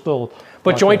we're still.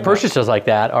 But joint purchases like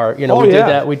that are,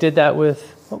 we did that with,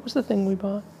 what was the thing we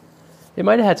bought? It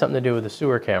might have had something to do with the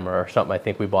sewer camera or something I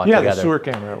think we bought together. Yeah, the sewer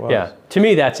camera, it was. Yeah, to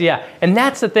me that's, And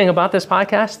that's the thing about this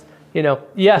podcast.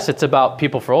 Yes, it's about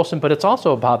People for Olson, but it's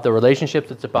also about the relationships.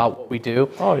 It's about what we do.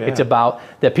 It's about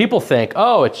that people think,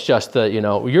 it's just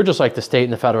you're just like the state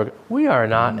and the federal. We are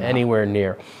not anywhere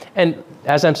near. And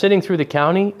as I'm sitting through the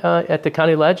county, at the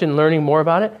county ledge and learning more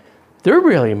about it,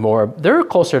 they're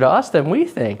closer to us than we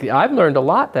think. I've learned a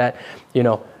lot that,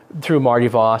 through Marty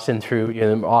Voss and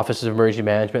through offices of emergency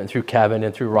management and through Kevin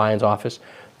and through Ryan's office,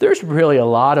 there's really a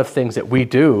lot of things that we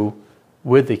do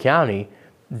with the county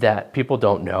that people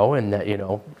don't know, and that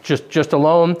just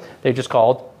alone they just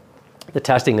called the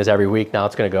testing is every week. Now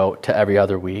it's going to go to every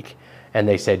other week. And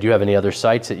they said, do you have any other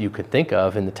sites that you could think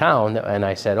of in the town? And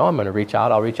I said, I'm going to reach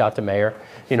out. I'll reach out to Mayor,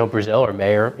 Brazil, or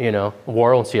Mayor,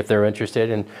 Worrell, and see if they're interested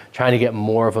in trying to get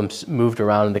more of them moved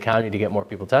around in the county to get more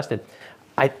people tested.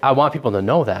 I want people to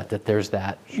know that there's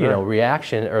that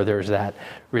reaction, or there's that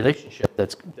relationship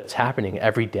that's happening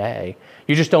every day.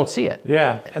 You just don't see it.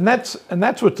 Yeah, and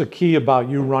that's what's the key about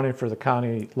you running for the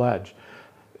county ledge.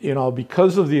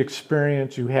 Because of the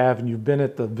experience you have, and you've been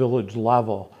at the village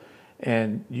level,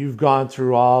 and you've gone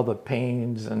through all the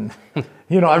pains and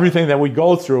everything that we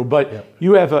go through, but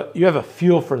you have a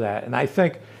feel for that. And I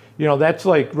think that's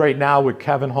like right now with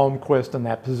Kevin Holmquist in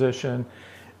that position,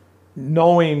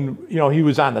 knowing he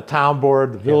was on the town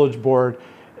board, the village board,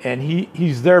 and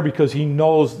he's there because he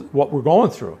knows what we're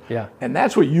going through. Yeah. And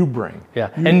that's what you bring.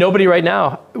 Yeah. And nobody right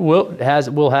now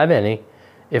will have any.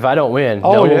 If I don't win,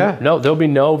 there'll be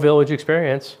no village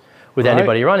experience with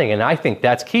anybody running. And I think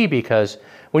that's key, because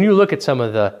when you look at some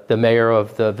of the mayor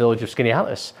of the village of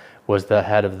Skaneateles was the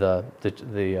head of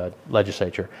the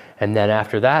legislature. And then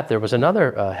after that, there was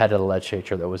another head of the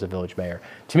legislature that was a village mayor.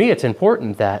 To me, it's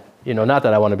important that, not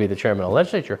that I want to be the chairman of the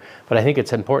legislature, but I think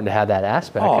it's important to have that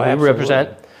aspect. Oh, and we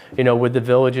represent, with the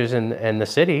villages and the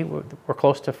city, we're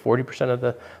close to 40% of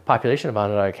the population of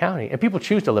Onondaga County. And people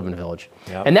choose to live in the village.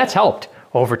 Yep. And that's helped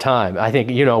over time. I think,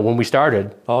 when we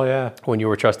started, when you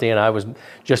were trustee and I was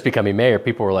just becoming mayor,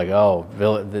 people were like,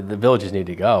 the villages need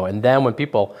to go. And then when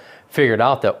people figured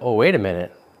out that, wait a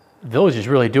minute, villages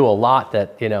really do a lot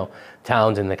that,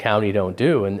 towns in the county don't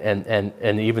do,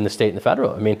 and even the state and the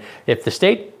federal. I mean, if the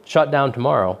state shut down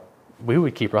tomorrow, we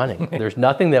would keep running. There's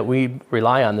nothing that we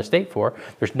rely on the state for.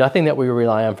 There's nothing that we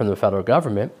rely on from the federal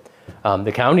government.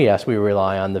 The county, yes, we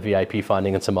rely on the VIP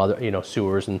funding and some other,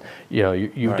 sewers, and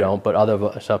you don't, but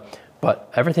other stuff.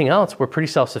 But everything else, we're pretty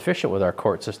self-sufficient with our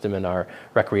court system and our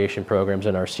recreation programs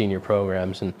and our senior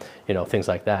programs and things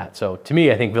like that. So to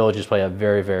me, I think villages play a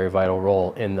very, very vital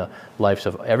role in the lives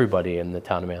of everybody in the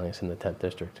town of Manlius in the 10th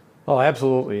district. Oh,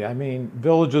 absolutely. I mean,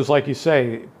 villages, like you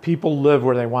say, people live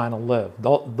where they want to live.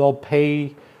 They'll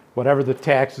pay whatever the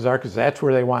taxes are because that's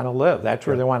where they want to live. That's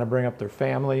where they want to bring up their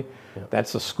family.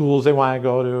 That's the schools they want to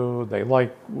go to. They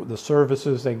like the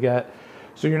services they get.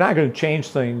 So you're not going to change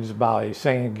things by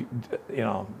saying,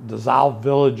 dissolve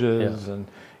villages and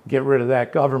get rid of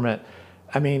that government.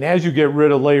 I mean, as you get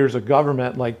rid of layers of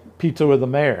government, like pizza with the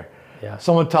mayor. Yeah.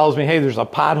 Someone tells me, hey, there's a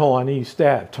pothole on East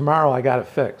Ave. Tomorrow I got it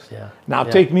fixed. Yeah. Now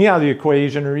take me out of the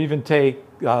equation, or even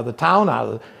take the town out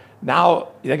of it. Now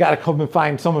they got to come and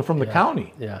find someone from the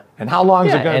county. Yeah. And how long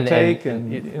is it going to take?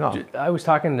 And I was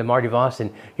talking to Marty Voss,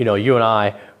 and you and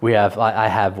I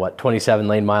have what, 27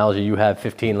 lane miles, or you have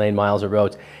 15 lane miles of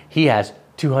roads. He has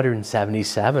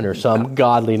 277 or some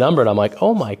godly number, and I'm like,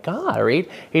 oh my God, or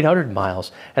 800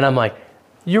 miles, and I'm like,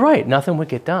 you're right, nothing would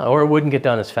get done, or it wouldn't get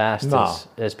done as fast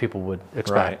as people would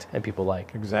expect and people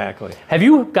like. Exactly. Have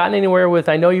you gotten anywhere with,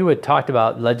 I know you had talked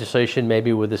about legislation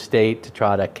maybe with the state to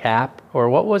try to cap, or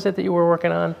what was it that you were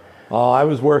working on? Oh, I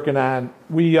was working on,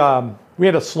 we had a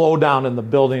slowdown in the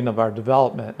building of our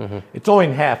development. Mm-hmm. It's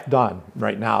only half done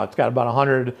right now. It's got about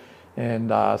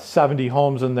 170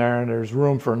 homes in there, and there's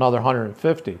room for another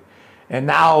 150. And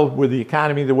now with the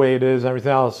economy the way it is,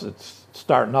 everything else, it's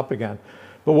starting up again.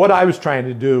 But what I was trying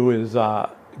to do is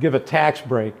give a tax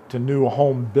break to new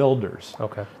home builders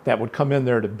that would come in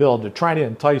there to build, to try to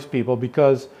entice people,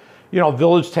 because,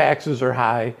 village taxes are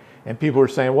high, and people were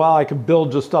saying, well, I can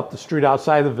build just up the street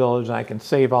outside the village and I can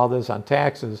save all this on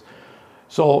taxes.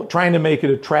 So trying to make it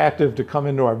attractive to come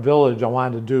into our village, I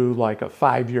wanted to do like a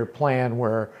 5-year plan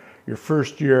where your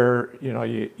first year,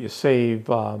 you save,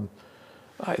 I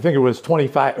think it was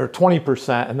 25 or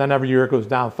 20%, and then every year it goes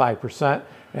down 5%.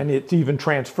 And it's even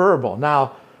transferable.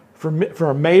 Now, for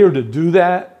a mayor to do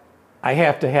that, I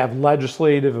have to have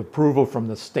legislative approval from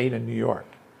the state of New York.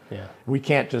 Yeah. We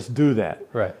can't just do that.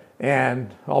 Right.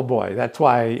 And, oh boy, that's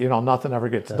why, nothing ever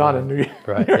gets done in New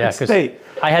York State.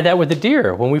 I had that with the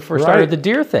deer. When we first started the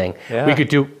deer thing,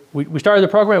 we started the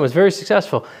program, it was very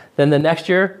successful. Then the next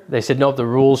year, they said, nope, the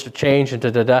rules should change, and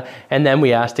and then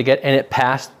we asked to get, and it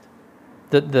passed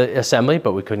the assembly,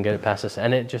 but we couldn't get it past us,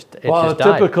 and it just died.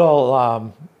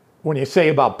 Typical, when you say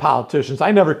about politicians,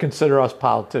 I never consider us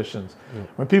politicians.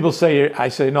 When people say, I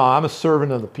say, no, I'm a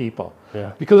servant of the people.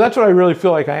 Yeah. Because that's what I really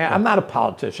feel like I am. I'm not a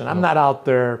politician. I'm not out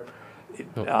there,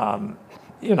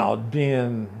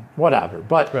 being whatever.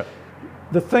 But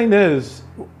the thing is,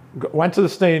 went to the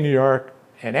state of New York,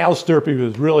 and Al Sturpey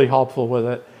was really helpful with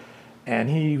it, and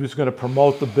he was going to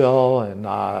promote the bill and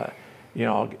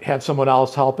have someone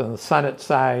else help on the Senate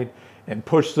side and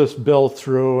push this bill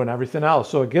through and everything else.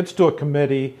 So it gets to a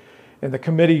committee, And the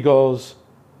committee goes,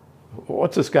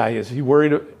 what's this guy? Isn't he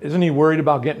worried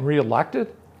about getting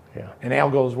reelected? Yeah. And Al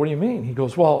goes, what do you mean? He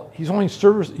goes, well, he's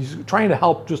trying to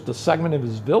help just a segment of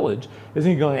his village.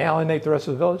 Isn't he going to alienate the rest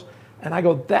of the village? And I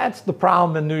go, that's the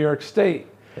problem in New York State.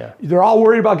 Yeah. They're all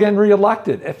worried about getting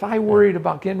reelected. If I worried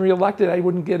about getting reelected, I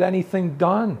wouldn't get anything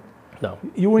done. No.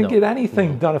 You wouldn't get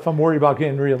anything done if I'm worried about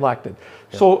getting reelected.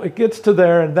 Yeah. So it gets to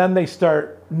there, and then they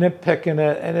start nitpicking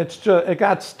it, and it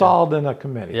got stalled in a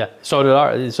committee. Yeah. So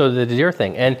did the deer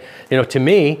thing, and to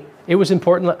me, it was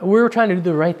important. We were trying to do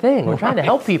the right thing. We're trying to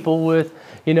help people with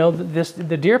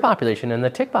the deer population and the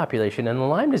tick population and the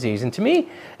Lyme disease. And to me,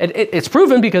 it's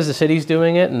proven because the city's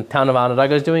doing it, and town of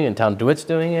Onondaga is doing it, and town of DeWitt's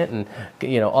doing it, and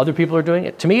other people are doing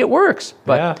it. To me, it works,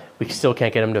 but we still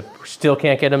can't get them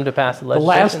to pass the legislation. The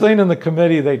last thing in the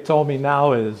committee they told me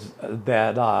now is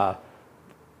that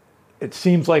it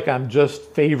seems like I'm just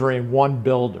favoring one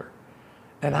builder.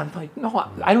 And I'm like, no,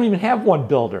 I don't even have one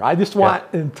builder. I just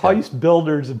want to entice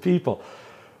builders and people.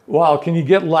 Well, can you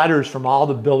get letters from all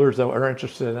the builders that are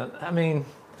interested in? I mean,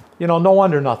 no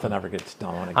wonder nothing ever gets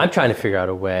done. I'm trying to figure out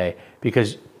a way,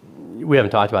 because we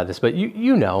haven't talked about this, but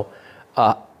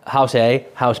House A,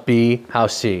 House B,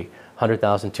 House C,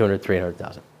 100,000, 200,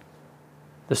 300,000.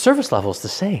 The service level is the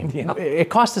same. Yeah. It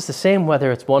costs us the same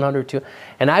whether it's 100, 200.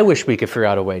 And I wish we could figure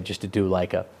out a way just to do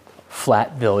like a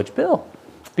flat village bill.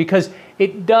 Because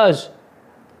it does,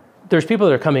 there's people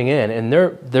that are coming in and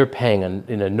they're paying an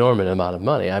enormous amount of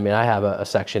money. I mean, I have a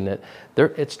section that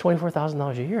it's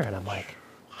 $24,000 a year, and I'm like,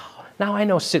 wow. Now I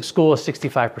know school is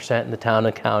 65% in the town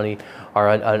and county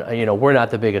are, we're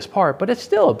not the biggest part, but it's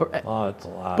still, it's a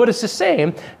lot. But it's the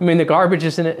same. I mean, the garbage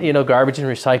is in it, garbage and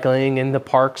recycling and the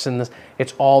parks and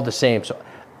it's all the same. So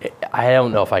I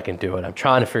don't know if I can do it. I'm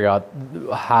trying to figure out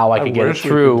how I can get it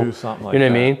through. We could do something like you know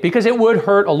what I mean? Because it would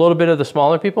hurt a little bit of the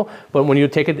smaller people. But when you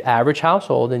take an average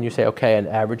household and you say, okay, an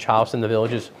average house in the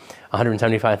village is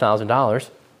 $175,000,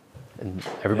 and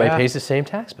everybody pays the same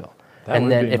tax bill.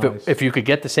 And then if you could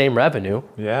get the same revenue,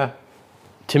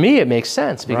 to me it makes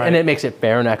sense. And it makes it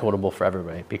fair and equitable for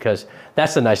everybody. Because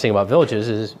that's the nice thing about villages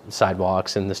is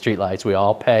sidewalks and the streetlights. We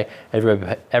all pay.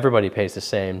 Everybody pays the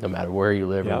same, no matter where you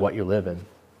live or what you live in.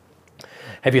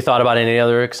 Have you thought about any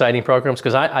other exciting programs?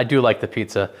 Because I do like the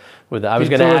pizza. I was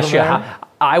going to ask you.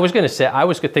 I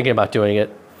was thinking about doing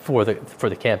it for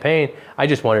the campaign. I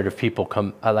just wondered if people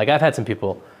come. Like I've had some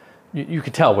people. You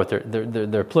could tell what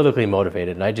they're politically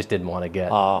motivated, and I just didn't want to get.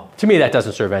 To me, that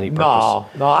doesn't serve any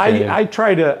purpose. No. I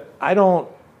try to. I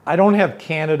don't have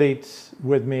candidates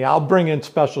with me. I'll bring in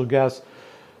special guests.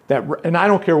 And I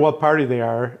don't care what party they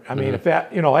are. I mean, if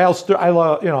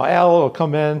Al will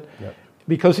come in. Yep.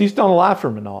 Because he's done a lot for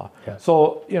Manoa. Yeah.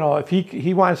 So, if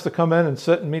he wants to come in and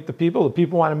sit and meet the people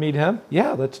want to meet him,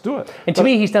 let's do it. And to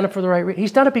me, he's done it for the right reason.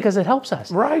 He's done it because it helps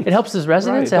us. Right. It helps his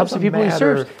residents. It helps the people he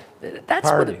serves.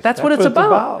 That's what it's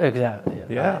about. Exactly.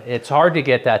 Yeah. It's hard to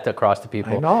get that across to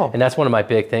people. I know. And that's one of my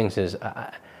big things is,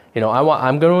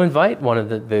 I'm going to invite one of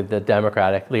the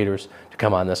Democratic leaders to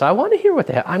come on this. I want to hear what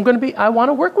they have. I want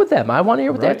to work with them. I want to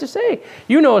hear what they have to say.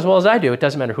 As well as I do. It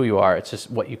doesn't matter who you are. It's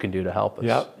just what you can do to help us.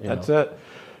 Yep, that's it.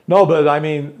 No, but I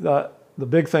mean, the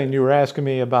big thing you were asking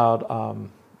me about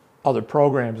other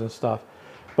programs and stuff.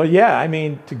 But I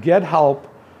mean, to get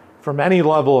help from any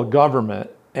level of government,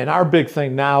 and our big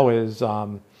thing now is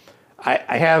I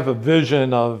have a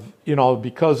vision of,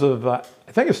 because of, I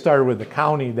think it started with the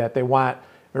county that they want,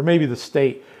 or maybe the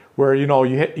state, where you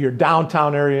hit your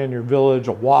downtown area in your village,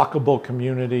 a walkable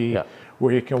community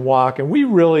where you can walk. And we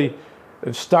really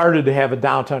have started to have a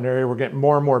downtown area. We're getting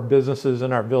more and more businesses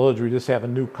in our village. We just have a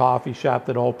new coffee shop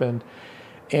that opened.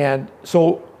 And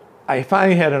so I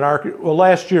finally had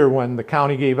last year when the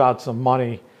county gave out some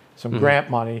money, some grant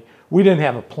money, we didn't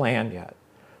have a plan yet.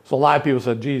 So a lot of people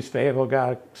said, geez, Fayetteville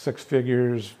got 6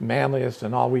 figures, Manlius,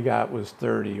 and all we got was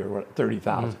 30 or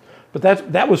 30,000. But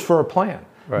that was for a plan.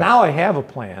 Right. Now I have a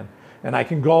plan, and I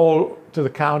can go to the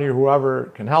county or whoever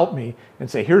can help me and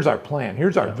say, here's our plan,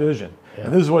 here's our vision,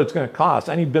 and this is what it's going to cost.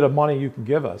 Any bit of money you can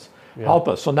give us, help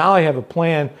us. So now I have a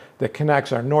plan that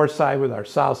connects our north side with our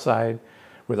south side,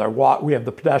 with our walk. We have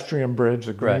the pedestrian bridge,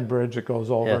 the green bridge that goes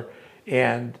over,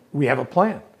 and we have a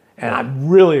plan. And I'm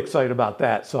really excited about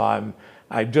that. So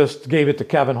I just gave it to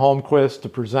Kevin Holmquist to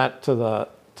present to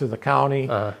the county,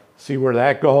 see where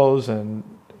that goes, and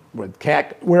with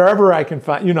wherever I can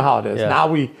find, how it is. Now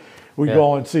we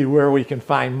go and see where we can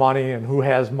find money and who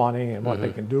has money and what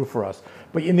they can do for us.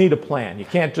 But you need a plan. You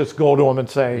can't just go to them and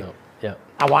say,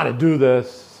 I want to do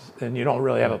this. then you don't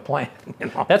really have a plan. You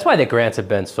know? That's why the grants have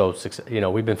been so successful. You know,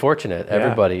 we've been fortunate,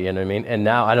 everybody, you know what I mean? And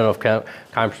now, I don't know if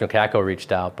Congressman Cacco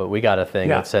reached out, but we got a thing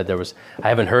that said I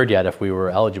haven't heard yet if we were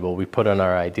eligible. We put on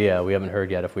our idea. We haven't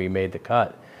heard yet if we made the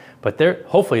cut. But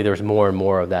hopefully there's more and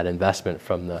more of that investment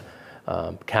from the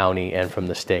county and from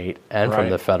the state and from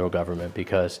the federal government,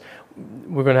 because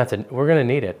we're going to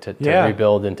need it to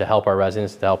rebuild and to help our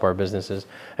residents, to help our businesses.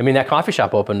 I mean, that coffee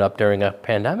shop opened up during a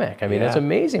pandemic. I mean, it's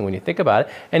amazing when you think about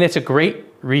it. And it's a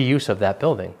great reuse of that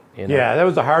building. You know? Yeah, that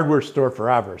was a hardware store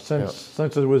forever. Since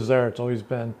it was there, it's always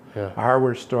been a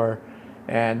hardware store.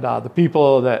 And the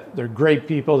people they're great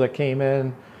people that came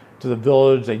in to the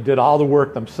village. They did all the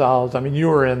work themselves. I mean, you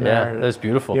were in there. Yeah, that's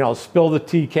beautiful. You know, Spill the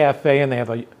Tea Cafe, and they have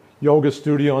a yoga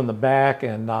studio in the back,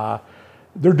 and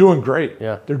they're doing great.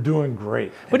 Yeah. They're doing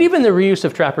great. But even the reuse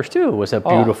of Trappers 2 was a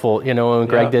beautiful, you know, when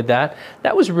Greg did that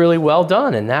was really well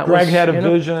done. And Greg had a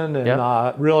vision,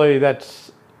 and really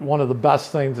that's one of the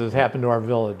best things that's happened to our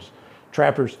village.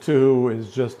 Trappers 2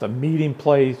 is just a meeting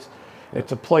place.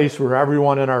 It's a place where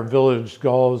everyone in our village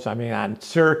goes. I mean, on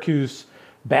Syracuse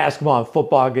basketball and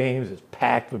football games, it's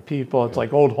packed with people. It's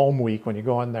like old home week when you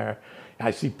go in there.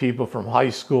 I see people from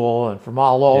high school and from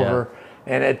all over,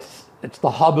 and it's the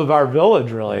hub of our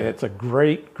village, really. It's a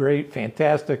great,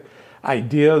 fantastic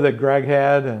idea that Greg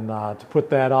had, and to put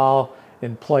that all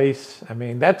in place. I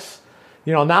mean, that's,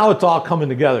 you know, now it's all coming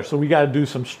together. So we got to do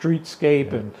some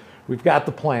streetscape, and we've got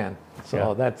the plan.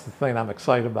 So that's the thing I'm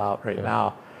excited about right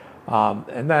now.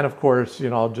 And then, of course, you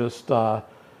know, just,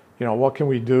 you know, what can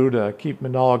we do to keep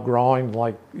Manoa growing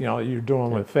like, you know, you're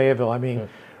doing with Fayetteville? I mean,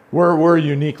 we're a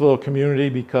unique little community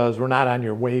because we're not on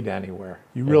your way to anywhere.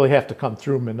 You really have to come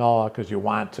through Manoa because you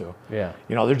want to. Yeah.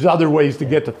 You know, there's other ways to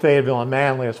get to Fayetteville and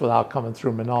Manlius without coming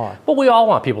through Manoa. Well, we all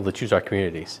want people to choose our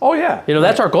communities. Oh, yeah. You know,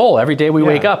 that's our goal. Every day we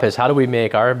wake up is how do we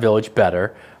make our village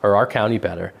better or our county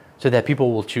better so that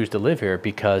people will choose to live here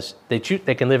because they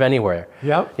can live anywhere.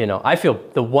 Yep. You know,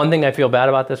 the one thing I feel bad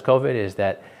about this COVID is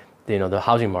that, you know, the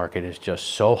housing market is just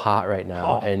so hot right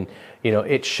now. And, you know,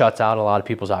 it shuts out a lot of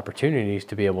people's opportunities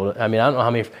to be able to, I mean, I don't know how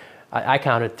many, I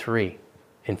counted 3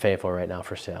 in Fayetteville right now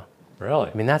for sale. Really?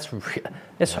 I mean, that's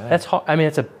I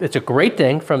mean, it's a great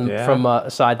thing from a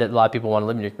side that a lot of people want to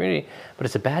live in your community, but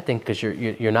it's a bad thing because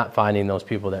you're not finding those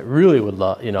people that really would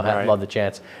love, you know, love the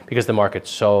chance because the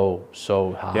market's so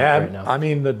hot right now. I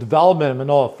mean, the development of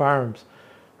Manoa Farms,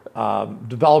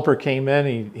 developer came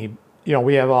in, he you know,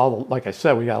 we have like I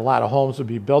said, we got a lot of homes to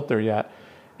be built there yet.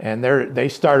 And they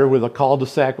started with a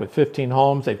cul-de-sac with 15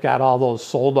 homes. They've got all those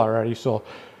sold already. So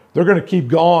they're going to keep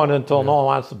going until no one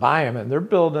wants to buy them. And they're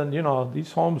building, you know,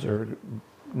 these homes are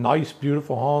nice,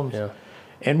 beautiful homes. Yeah.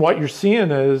 And what you're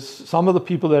seeing is some of the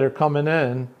people that are coming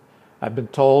in, I've been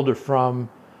told, are from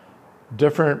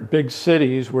different big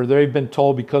cities where they've been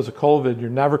told because of COVID, you're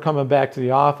never coming back to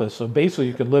the office. So basically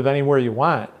you can live anywhere you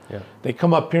want. Yeah. They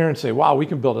come up here and say, wow, we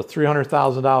can build a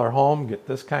 $300,000 home, get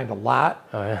this kind of lot.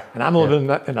 Oh, yeah. And I'm living in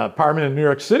an apartment in New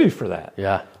York City for that.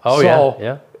 Yeah. Oh, so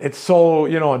yeah. It's so,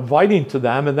 you know, inviting to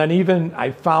them. And then even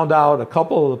I found out a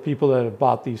couple of the people that have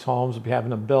bought these homes, having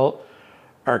them built,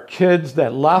 are kids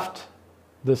that left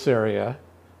this area,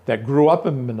 that grew up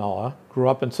in Manoa, grew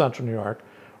up in Central New York,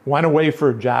 went away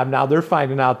for a job. Now they're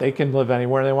finding out they can live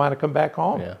anywhere and they want to come back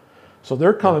home. Yeah. So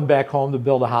they're coming back home to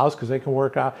build a house because they can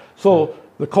work out. So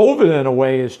the COVID, in a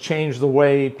way, has changed the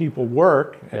way people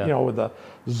work, you know, with the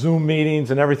Zoom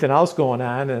meetings and everything else going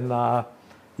on. And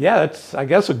it's, I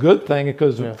guess, a good thing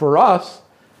because for us,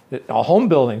 a home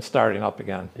building's starting up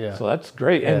again. Yeah. So that's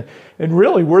great. Yeah. And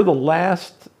really, we're the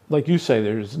last, like you say,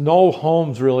 there's no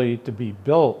homes really to be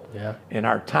built in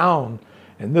our town.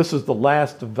 And this is the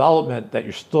last development that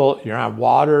you're on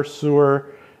water,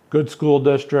 sewer, good school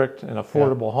district, and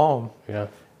affordable home. Yeah.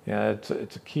 Yeah, it's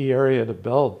a key area to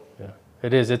build. Yeah.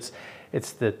 It is. It's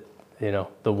the, you know,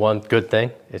 the one good thing.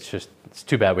 It's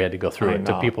too bad we had to go through it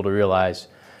to people to realize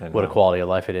what a quality of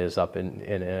life it is up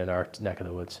in our neck of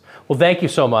the woods. Well, thank you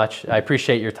so much. I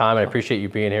appreciate your time. I appreciate you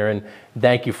being here, and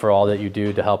thank you for all that you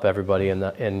do to help everybody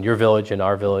in your village, in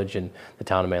our village, and the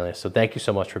town of Manlius. So thank you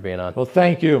so much for being on. Well,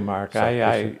 thank you, Mark.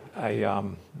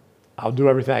 I'll do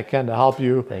everything I can to help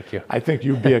you. Thank you. I think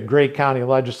you'd be a great county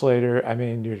legislator. I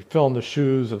mean, you're filling the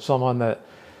shoes of someone that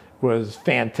was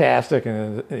fantastic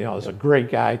and, you know, is a great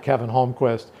guy, Kevin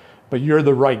Holmquist, but you're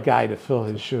the right guy to fill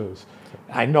his shoes.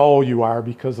 I know you are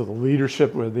because of the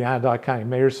leadership with the Onondaga County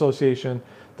Mayor Association,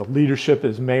 the leadership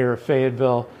as mayor of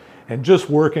Fayetteville, and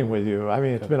just working with you. I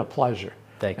mean, it's been a pleasure.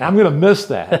 Thank you. And I'm going to miss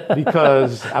that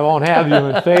because I won't have you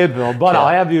in Fayetteville, but I'll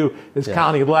have you as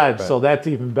county ledge, so that's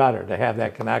even better to have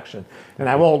that connection. And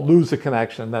I won't lose the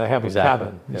connection that I have with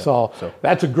Kevin. Yeah. So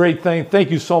that's a great thing.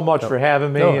 Thank you so much for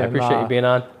having me. No, I appreciate you being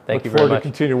on. Thank you very much. Look forward to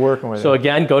continue working with you. So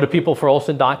again, go to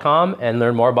peopleforolson.com and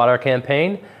learn more about our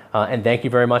campaign. And thank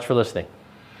you very much for listening.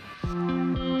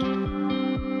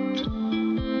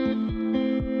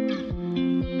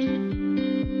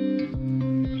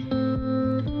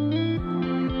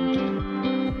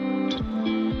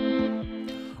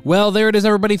 Well, there it is,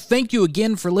 everybody. Thank you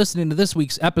again for listening to this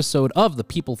week's episode of the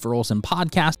People for Olson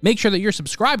podcast. Make sure that you're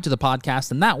subscribed to the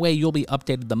podcast, and that way you'll be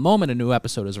updated the moment a new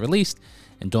episode is released.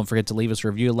 And don't forget to leave us a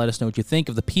review and let us know what you think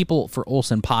of the People for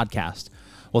Olson podcast.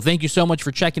 Well, thank you so much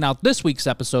for checking out this week's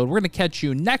episode. We're going to catch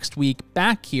you next week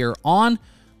back here on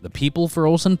the People for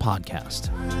Olson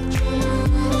podcast.